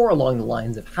is more along the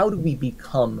lines of, how do we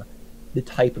become the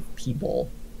type of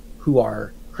people who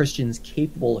are Christians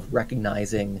capable of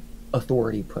recognizing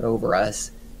authority put over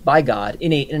us by God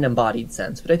in an embodied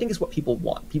sense, but I think it's what people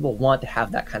want. People want to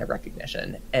have that kind of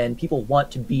recognition, and people want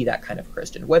to be that kind of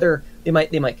Christian. Whether they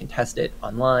might contest it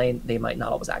online, they might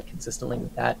not always act consistently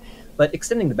with that, but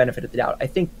extending the benefit of the doubt, I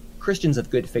think Christians of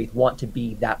good faith want to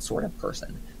be that sort of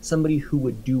person, somebody who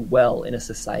would do well in a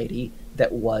society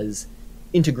that was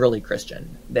integrally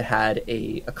Christian, that had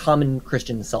a common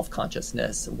Christian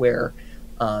self-consciousness, where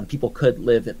people could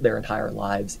live their entire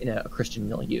lives in a Christian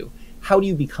milieu. How do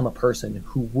you become a person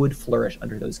who would flourish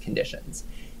under those conditions?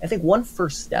 I think one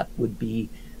first step would be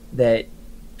that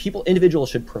individuals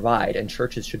should provide, and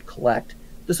churches should collect,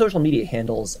 the social media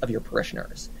handles of your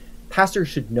parishioners. pastors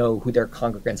should know who their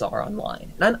congregants are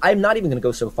online. And I'm not even going to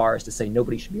go so far as to say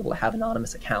nobody should be able to have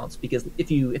anonymous accounts, because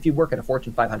if you work at a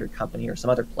Fortune 500 company or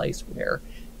some other place where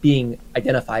being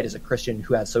identified as a Christian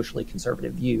who has socially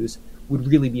conservative views would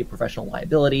really be a professional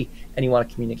liability, and you want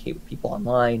to communicate with people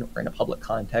online or in a public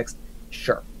context,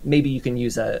 sure, maybe you can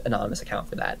use an anonymous account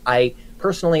for that. I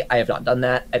have not done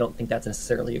that. I don't think that's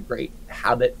necessarily a great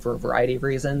habit for a variety of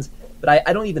reasons, but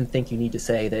I don't even think you need to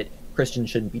say that Christians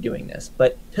shouldn't be doing this.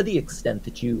 But to the extent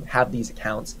that you have these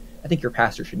accounts, I think your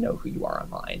pastor should know who you are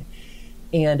online.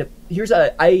 And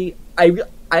I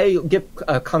give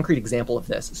a concrete example of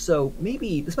this. So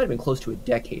maybe this might have been close to a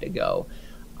decade ago.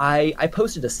 I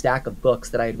posted a stack of books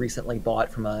that I had recently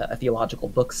bought from a theological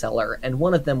bookseller, and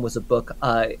one of them was a book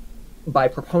by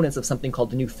proponents of something called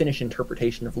the New Finnish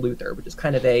Interpretation of Luther, which is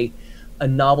kind of a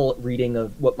novel reading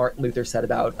of what Martin Luther said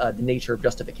about the nature of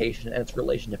justification and its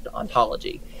relationship to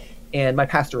ontology. And my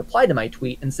pastor replied to my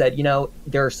tweet and said,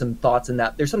 there are some thoughts in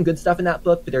that. There's some good stuff in that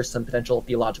book, but there's some potential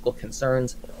theological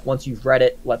concerns. Once you've read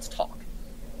it, let's talk.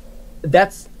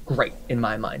 That's great in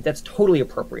my mind. That's totally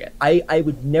appropriate. I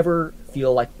would never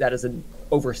feel like that is an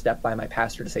overstep by my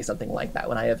pastor to say something like that.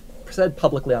 When I have said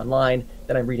publicly online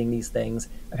that I'm reading these things,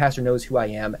 my pastor knows who I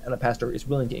am, and my pastor is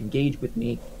willing to engage with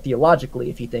me theologically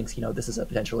if he thinks, this is a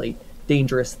potentially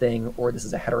dangerous thing or this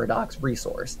is a heterodox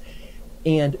resource.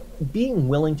 And being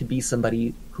willing to be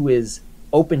somebody who is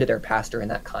open to their pastor in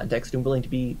that context and willing to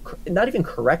be not even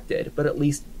corrected, but at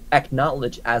least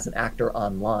acknowledged as an actor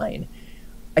online,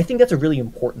 I think that's a really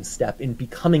important step in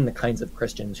becoming the kinds of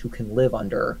Christians who can live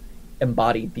under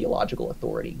embodied theological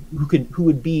authority, who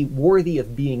would be worthy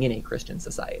of being in a Christian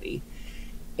society.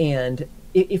 And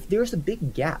if there's a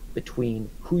big gap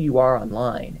between who you are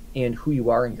online and who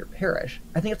you are in your parish,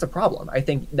 I think that's a problem. I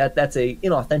think that's a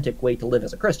inauthentic way to live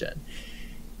as a Christian.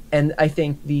 And I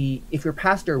think if your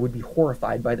pastor would be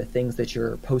horrified by the things that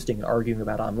you're posting and arguing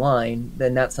about online,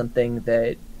 then that's something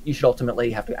that you should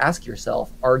ultimately have to ask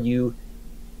yourself. Are you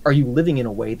living in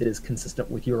a way that is consistent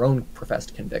with your own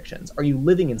professed convictions? Are you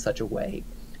living in such a way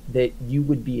that you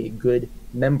would be a good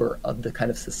member of the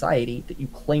kind of society that you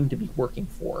claim to be working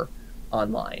for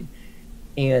online?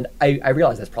 And I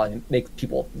realize that's probably makes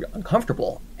people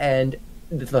uncomfortable, and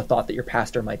the thought that your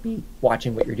pastor might be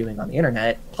watching what you're doing on the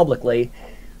internet publicly.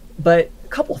 But a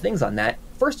couple of things on that.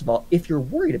 First of all, if you're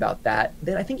worried about that,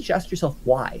 then I think you should ask yourself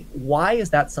why. Why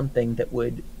is that something that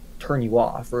would turn you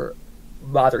off or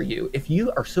bother you? If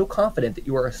you are so confident that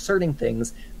you are asserting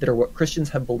things that are what Christians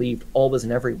have believed always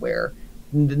and everywhere,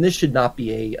 then this should not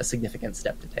be a significant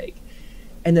step to take.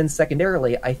 And then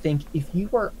secondarily, I think if you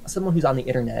are someone who's on the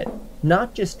internet,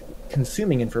 not just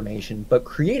consuming information, but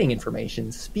creating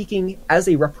information, speaking as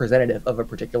a representative of a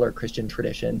particular Christian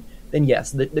tradition, then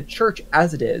yes, the church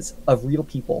as it is, of real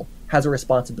people, has a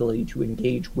responsibility to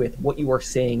engage with what you are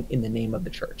saying in the name of the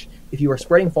church. If you are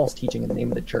spreading false teaching in the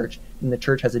name of the church, then the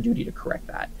church has a duty to correct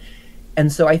that.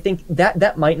 And so I think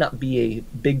that might not be a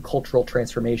big cultural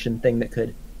transformation thing that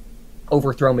could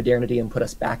overthrow modernity and put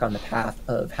us back on the path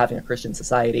of having a Christian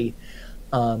society.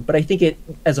 But I think it,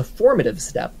 as a formative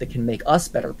step that can make us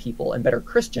better people and better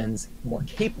Christians, more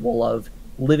capable of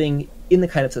living in the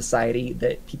kind of society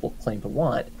that people claim to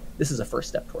want, this is a first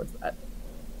step towards that.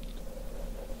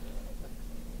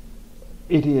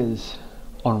 It is,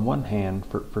 on one hand,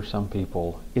 for some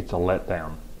people, it's a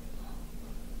letdown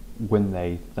when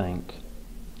they think,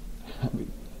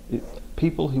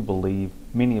 people who believe,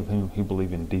 many of whom who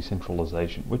believe in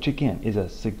decentralization, which again is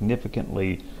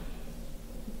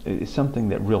is something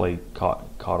that really caught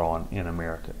on in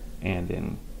America and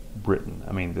in Britain.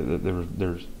 I mean,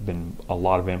 there's been a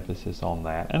lot of emphasis on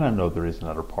that, and I know there is in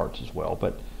other parts as well,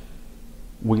 but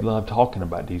we love talking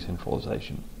about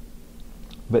decentralization.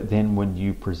 But then when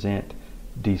you present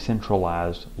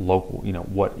decentralized local,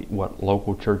 what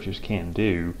local churches can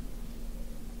do,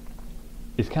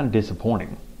 it's kind of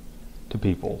disappointing to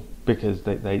people, because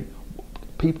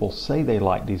people say they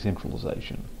like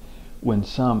decentralization when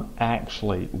some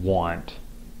actually want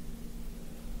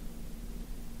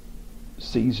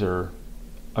Caesar,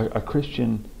 a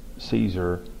Christian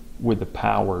Caesar with the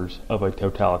powers of a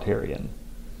totalitarian,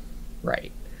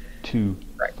 right, to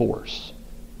force,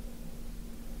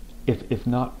 if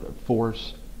not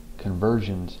force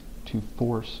conversions, to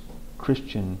force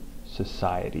Christian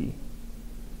society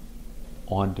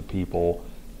onto people.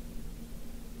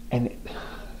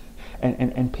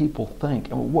 And people think,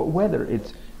 whether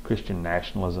it's Christian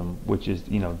nationalism, which is,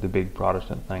 the big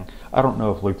Protestant thing. I don't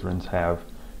know if Lutherans have,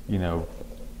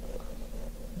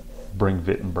 bring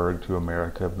Wittenberg to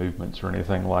America movements or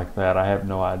anything like that. I have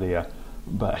no idea.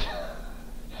 But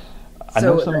I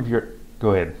know some of your...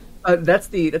 Go ahead. That's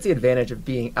the advantage of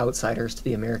being outsiders to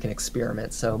the American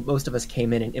experiment. So most of us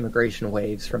came in immigration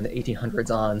waves from the 1800s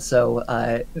on. So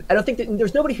I don't think that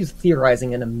there's nobody who's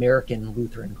theorizing an American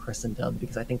Lutheran Christendom,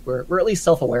 because I think we're at least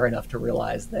self-aware enough to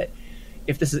realize that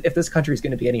if this country is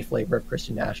going to be any flavor of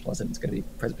Christian nationalism, it's going to be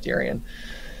Presbyterian.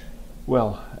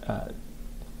 Well,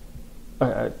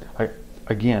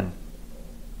 again,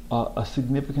 a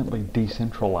significantly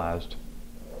decentralized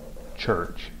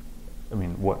church. I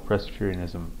mean, what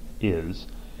Presbyterianism is,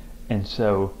 and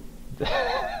so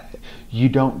you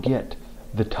don't get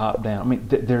the top down. I mean,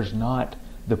 there's not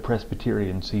the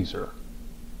Presbyterian Caesar.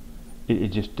 It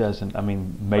just doesn't. I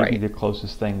mean, maybe Right. the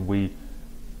closest thing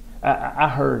I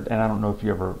heard, and I don't know if you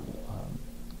ever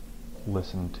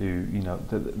listened to,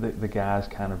 the guys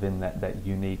kind of in that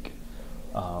unique,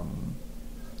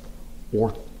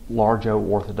 large O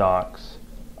Orthodox,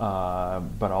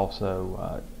 but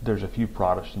also there's a few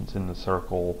Protestants in the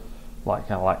circle,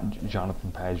 kind of like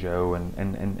Jonathan Pajot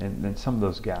and some of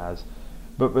those guys,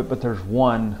 but there's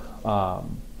one guy,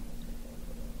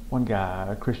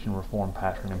 a Christian Reformed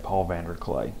pastor named Paul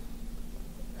Vanderclay,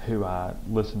 who I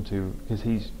listen to because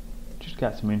he's just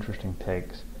got some interesting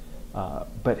takes.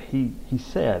 But he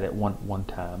said at one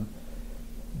time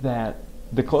that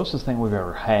the closest thing we've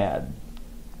ever had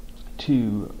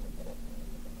to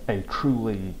a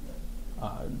truly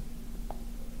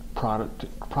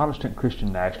Protestant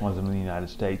Christian nationalism in the United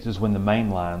States is when the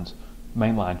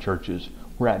mainline churches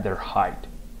were at their height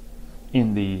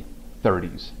in the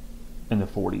 30s and the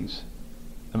 40s.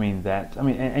 I mean,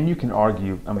 and you can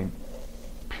argue, I mean,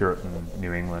 Puritan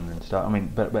New England and stuff. I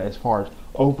mean, but as far as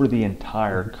over the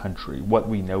entire country, what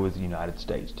we know as the United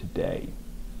States today,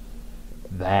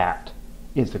 that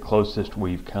is the closest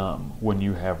we've come when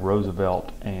you have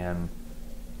Roosevelt and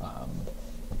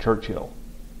Churchill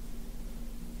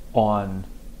on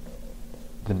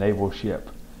the naval ship,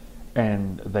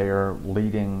 and they're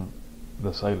leading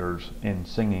the sailors in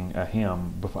singing a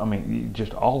hymn. Before, I mean,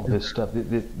 just all of this stuff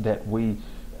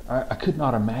I could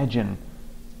not imagine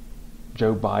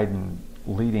Joe Biden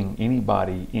leading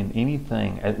anybody in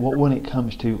anything when it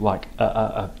comes to like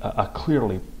a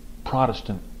clearly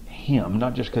Protestant hymn,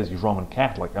 not just because he's Roman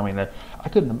Catholic. I mean, I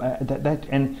couldn't that,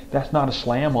 and that's not a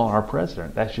slam on our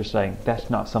president. That's just saying that's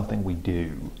not something we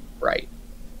do. Right.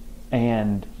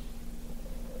 And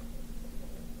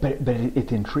but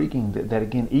it's intriguing that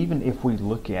again, even if we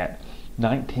look at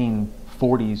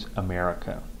 1940s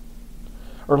America,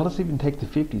 or let's even take the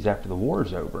 50s after the war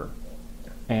is over,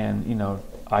 and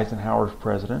Eisenhower's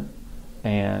president,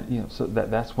 and so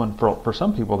that's when for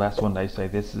some people that's when they say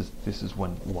this is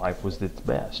when life was its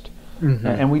best. Mm-hmm.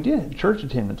 And we did. Church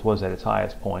attendance was at its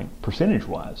highest point percentage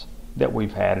wise that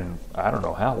we've had in I don't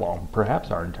know how long, perhaps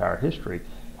our entire history.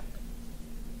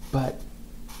 But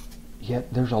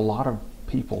yet there's a lot of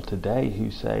people today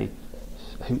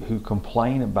who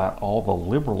complain about all the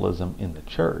liberalism in the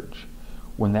church,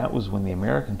 when that was when the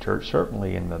American church,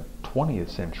 certainly in the 20th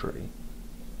century,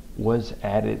 was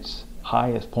at its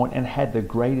highest point and had the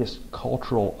greatest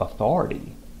cultural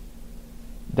authority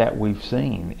that we've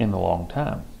seen in a long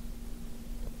time.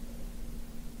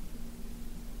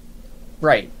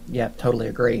 Right. Yeah, totally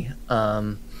agree.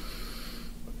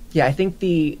 Yeah, I think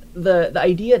the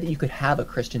idea that you could have a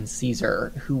Christian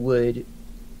Caesar who would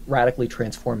radically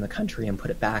transform the country and put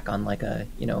it back on like a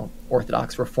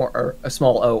Orthodox reform or a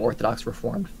small O Orthodox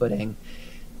Reformed footing.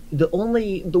 The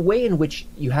way in which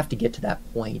you have to get to that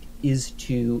point is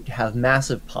to have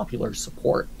massive popular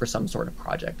support for some sort of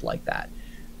project like that.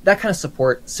 That kind of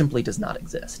support simply does not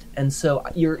exist, and so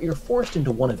you're forced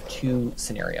into one of two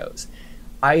scenarios.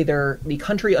 Either the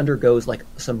country undergoes like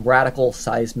some radical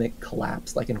seismic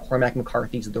collapse, like in Cormac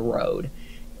McCarthy's The Road,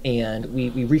 and we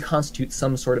reconstitute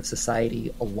some sort of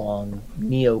society along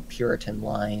neo-Puritan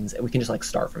lines, and we can just like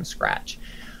start from scratch.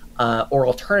 Or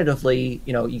alternatively,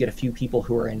 you get a few people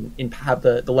who are have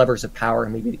the levers of power,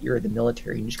 and maybe you're the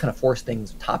military, and you just kind of force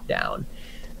things top down.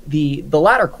 The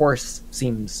latter course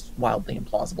seems wildly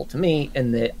implausible to me,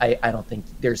 in that I don't think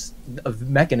there's a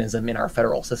mechanism in our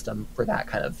federal system for that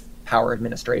kind of power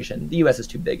administration. The U.S. is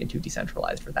too big and too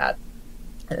decentralized for that.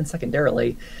 And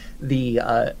secondarily,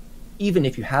 even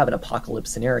if you have an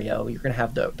apocalypse scenario, you're going to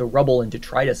have the rubble and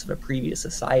detritus of a previous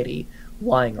society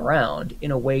lying around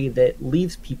in a way that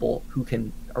leaves people who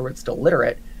are still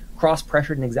literate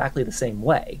cross-pressured in exactly the same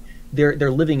way.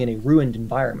 They're living in a ruined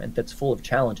environment that's full of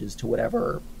challenges to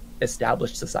whatever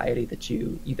established society that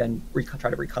you then try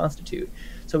to reconstitute.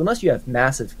 So unless you have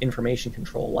massive information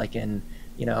control, like in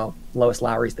Lois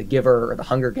Lowry's The Giver or The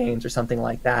Hunger Games or something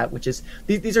like that, which is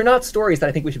these are not stories that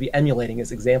I think we should be emulating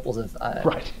as examples of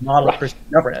model Christian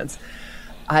governance.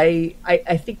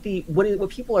 I think what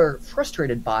people are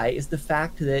frustrated by is the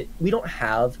fact that we don't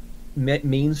have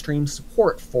mainstream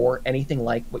support for anything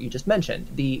like what you just mentioned,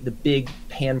 the big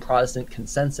pan-Protestant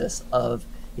consensus of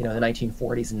the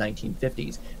 1940s and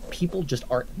 1950s. People just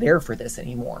aren't there for this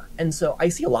anymore, and so I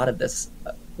see a lot of this,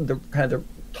 the kind of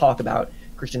the talk about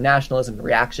Christian nationalism and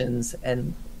reactions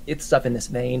and it's stuff in this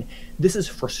vein. This is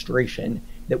frustration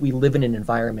that we live in an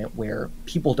environment where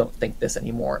people don't think this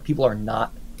anymore. People are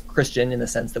not Christian in the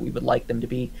sense that we would like them to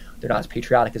be. They're not as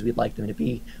patriotic as we'd like them to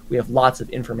be. We have lots of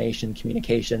information,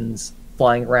 communications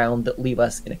flying around that leave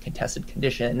us in a contested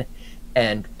condition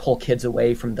and pull kids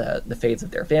away from the faiths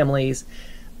of their families.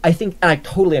 I think, and I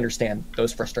totally understand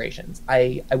those frustrations.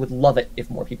 I would love it if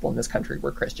more people in this country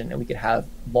were Christian and we could have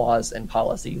laws and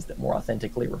policies that more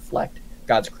authentically reflect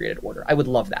God's created order. I would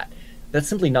love that. That's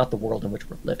simply not the world in which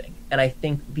we're living. And I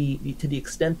think to the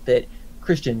extent that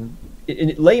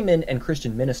laymen and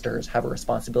Christian ministers have a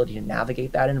responsibility to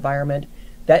navigate that environment,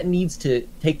 that needs to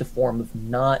take the form of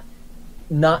not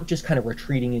just kind of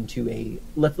retreating into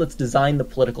let's design the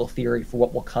political theory for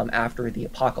what will come after the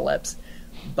apocalypse,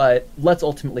 but let's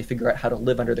ultimately figure out how to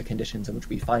live under the conditions in which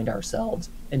we find ourselves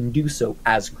and do so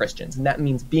as Christians. And that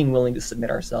means being willing to submit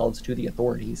ourselves to the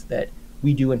authorities that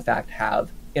we do in fact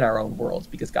have in our own worlds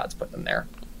because God's put them there.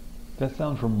 That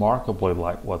sounds remarkably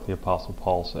like what the Apostle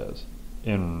Paul says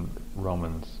in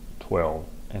Romans 12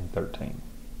 and 13.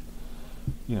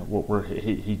 Where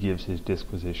he gives his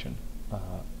disquisition,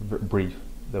 brief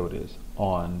though it is,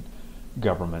 on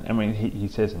government. I mean, he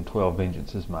says in 12,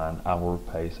 vengeance is mine, I will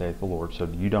repay, saith the Lord. So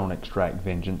you don't extract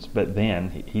vengeance. But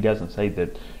then he doesn't say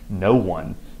that no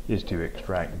one is to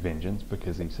extract vengeance,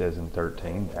 because he says in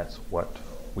 13, that's what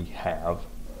we have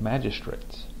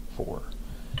magistrates for.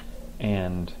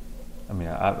 And I mean,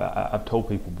 I've told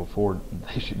people before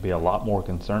they should be a lot more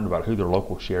concerned about who their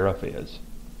local sheriff is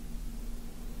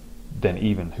than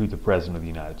even who the president of the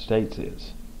United States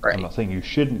is. Right. I'm not saying you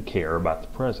shouldn't care about the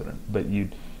president, but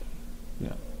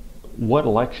what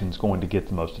election's going to get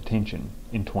the most attention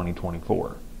in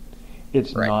 2024?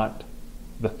 It's right. Not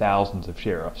the thousands of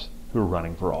sheriffs who are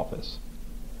running for office.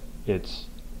 It's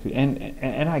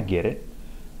and I get it,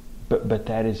 but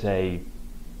that is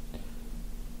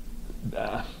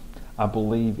I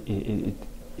believe it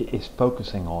is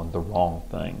focusing on the wrong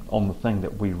thing, on the thing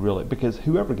that we really, because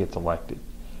whoever gets elected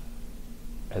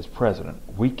as president,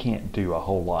 we can't do a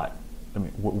whole lot. I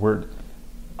mean,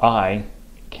 I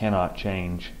cannot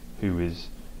change who is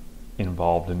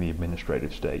involved in the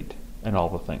administrative state and all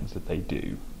the things that they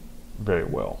do very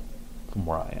well from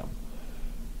where I am.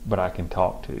 But I can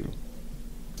talk to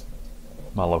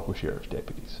my local sheriff's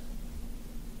deputies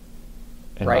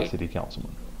and right. my city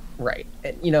councilman. Right.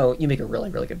 And, you make a really,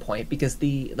 really good point, because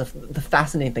the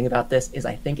fascinating thing about this is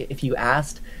I think if you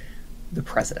asked the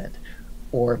president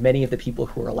or many of the people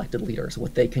who are elected leaders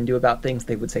what they can do about things,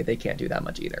 they would say they can't do that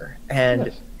much either. And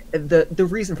yes. The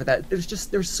reason for that,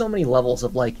 there's so many levels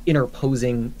of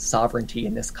interposing sovereignty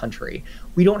in this country.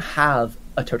 We don't have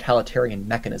a totalitarian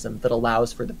mechanism that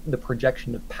allows for the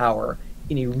projection of power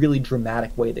in a really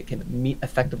dramatic way that can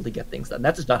effectively get things done.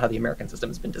 That's just not how the American system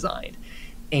has been designed.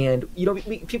 And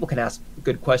people can ask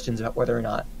good questions about whether or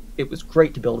not it was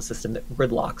great to build a system that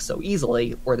gridlocks so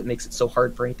easily or that makes it so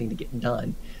hard for anything to get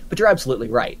done. But you're absolutely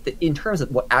right that in terms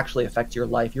of what actually affects your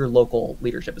life, your local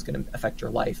leadership is going to affect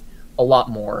your life a lot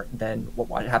more than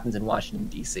what happens in Washington,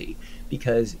 D.C.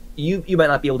 Because you might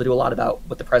not be able to do a lot about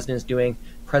what the president is doing.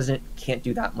 The president can't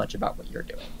do that much about what you're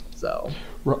doing. So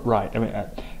right. I mean,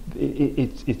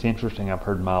 it's interesting. I've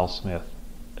heard Miles Smith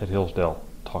at Hillsdale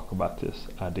talk about this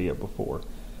idea before.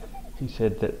 He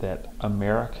said that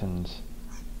Americans,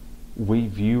 we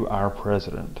view our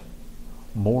president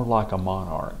more like a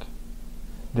monarch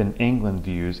than England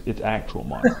views its actual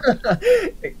monarch.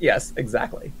 Yes,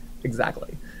 exactly.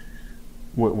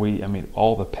 I mean,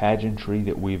 all the pageantry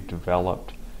that we've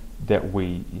developed, that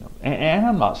we, and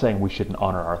I'm not saying we shouldn't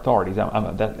honor our authorities.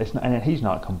 And he's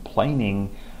not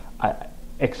complaining,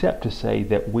 except to say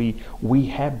that we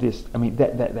have this. I mean,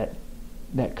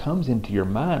 that comes into your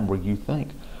mind where you think,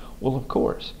 well, of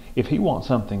course, if he wants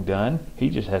something done, he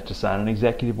just has to sign an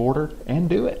executive order and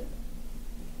do it.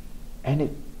 And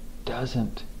it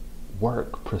doesn't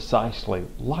work precisely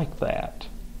like that.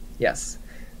 Yes.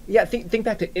 Yeah, if you think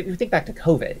back to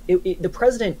COVID, the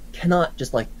president cannot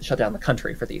just shut down the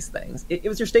country for these things. It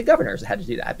was your state governors that had to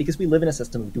do that, because we live in a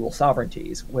system of dual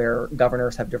sovereignties where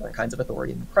governors have different kinds of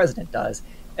authority than the president does,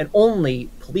 and only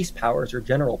police powers or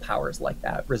general powers like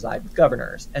that reside with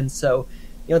governors. And so,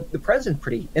 the president's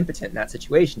pretty impotent in that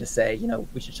situation to say,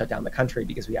 we should shut down the country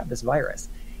because we have this virus.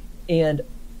 And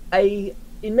I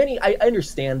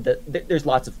understand that there's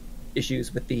lots of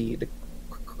issues with the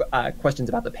questions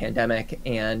about the pandemic,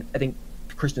 and I think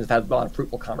Christians have had a lot of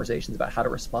fruitful conversations about how to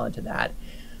respond to that.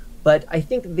 But I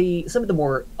think some of the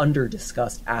more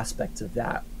under-discussed aspects of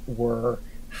that were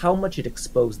how much it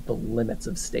exposed the limits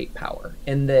of state power,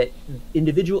 and that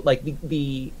individual, like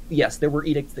yes, there were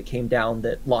edicts that came down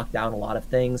that locked down a lot of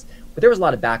things, but there was a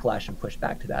lot of backlash and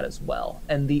pushback to that as well.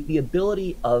 And the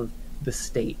ability of the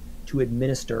state to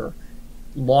administer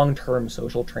long-term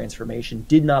social transformation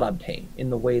did not obtain in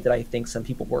the way that I think some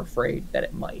people were afraid that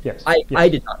it might. Yes. I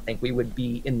did not think we would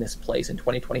be in this place in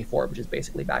 2024, which is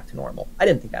basically back to normal. I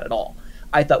didn't think that at all.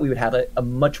 I thought we would have a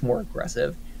much more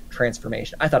aggressive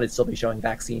transformation. I thought it'd still be showing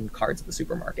vaccine cards at the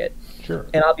supermarket. Sure.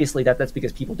 And obviously that's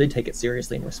because people did take it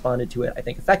seriously and responded to it, I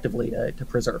think, effectively to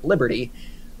preserve liberty.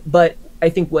 But I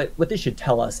think what this should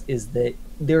tell us is that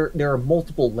there are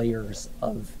multiple layers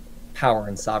of power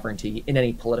and sovereignty in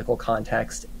any political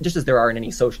context, just as there are in any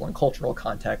social and cultural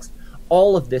context.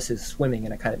 All of this is swimming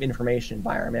in a kind of information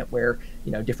environment where,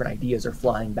 different ideas are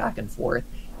flying back and forth.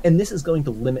 And this is going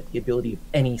to limit the ability of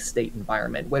any state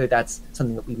environment, whether that's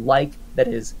something that we like, that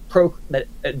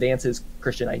advances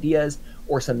Christian ideas,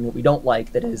 or something that we don't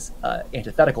like that is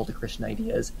antithetical to Christian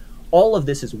ideas. All of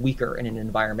this is weaker in an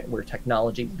environment where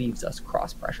technology leaves us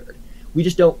cross-pressured. We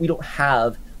don't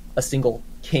have a single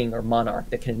king or monarch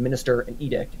that can administer an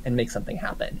edict and make something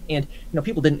happen. And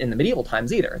people didn't in the medieval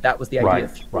times either. That was the idea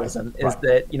of feudalism,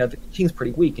 that the king's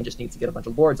pretty weak and just needs to get a bunch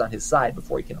of lords on his side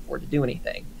before he can afford to do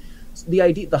anything. So the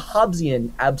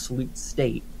Hobbesian absolute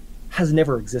state has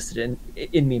never existed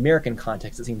in the American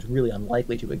context. It seems really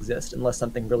unlikely to exist unless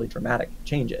something really dramatic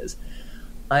changes.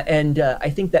 And I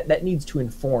think that needs to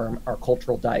inform our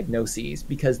cultural diagnoses,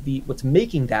 because what's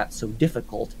making that so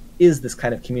difficult is this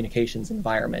kind of communications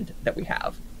environment that we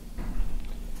have.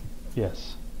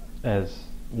 Yes. As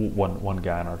one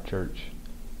guy in our church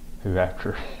who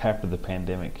after the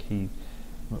pandemic,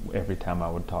 every time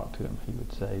I would talk to him, he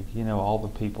would say, all the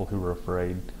people who were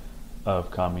afraid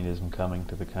of communism coming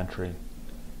to the country,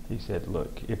 he said,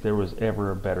 look, if there was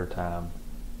ever a better time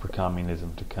for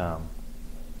communism to come,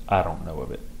 I don't know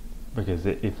of it. Because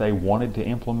if they wanted to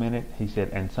implement it, he said,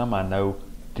 and some I know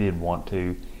did want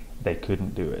to, they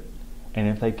couldn't do it. And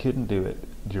if they couldn't do it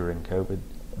during COVID,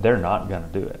 they're not going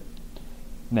to do it.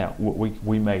 Now,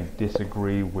 we may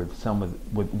disagree with some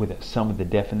of the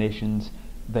definitions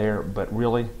there, but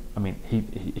really,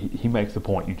 he makes the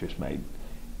point you just made.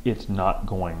 It's not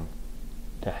going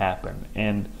to happen.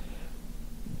 And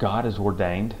God has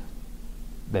ordained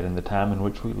that in the time in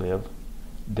which we live,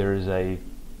 there is a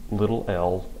little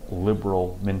L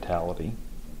liberal mentality.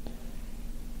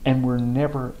 And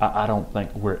I don't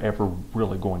think we're ever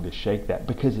really going to shake that,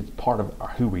 because it's part of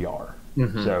who we are.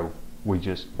 Mm-hmm. So we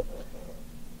just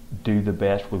do the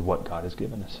best with what God has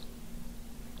given us.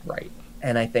 Right.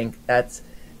 And I think that's,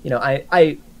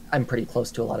 I'm pretty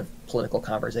close to a lot of political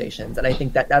conversations. And I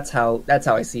think that's how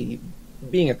I see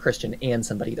being a Christian and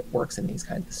somebody that works in these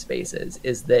kinds of spaces,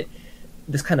 is that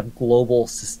this kind of global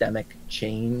systemic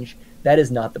change, that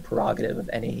is not the prerogative of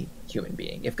any human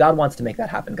being. If God wants to make that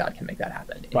happen, God can make that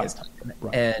happen in His time.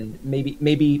 Right. And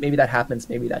maybe that happens,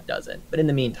 maybe that doesn't. But in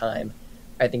the meantime,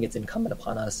 I think it's incumbent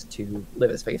upon us to live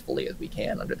as faithfully as we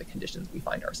can under the conditions we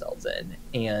find ourselves in.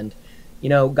 And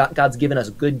God's given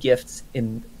us good gifts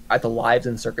at the lives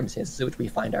and circumstances in which we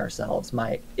find ourselves.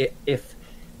 If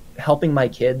helping my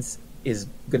kids is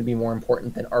going to be more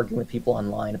important than arguing with people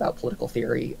online about political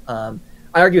theory,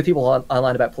 I argue with people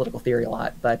online about political theory a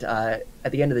lot, but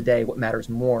at the end of the day, what matters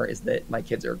more is that my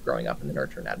kids are growing up in the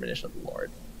nurture and admonition of the Lord.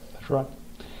 That's right.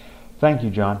 Thank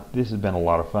you, John. This has been a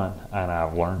lot of fun, and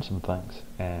I've learned some things,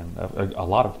 and a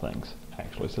lot of things,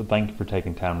 actually. So thank you for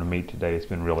taking time to meet today. It's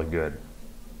been really good.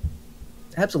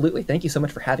 Absolutely. Thank you so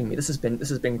much for having me. This has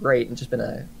been great, and just been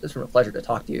a pleasure to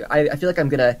talk to you. I feel like I'm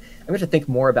going to think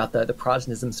more about the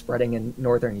Protestantism spreading in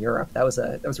Northern Europe. That was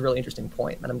a really interesting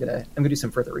point, and I'm going to do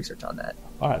some further research on that.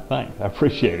 All right, thanks. I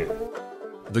appreciate it.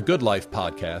 The Good Life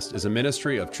podcast is a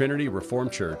ministry of Trinity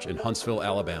Reformed Church in Huntsville,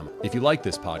 Alabama. If you like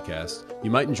this podcast, you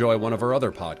might enjoy one of our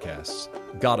other podcasts,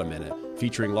 Got a Minute,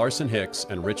 featuring Larson Hicks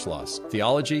and Rich Luss.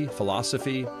 Theology,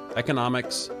 philosophy,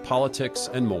 economics, politics,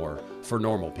 and more for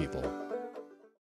normal people.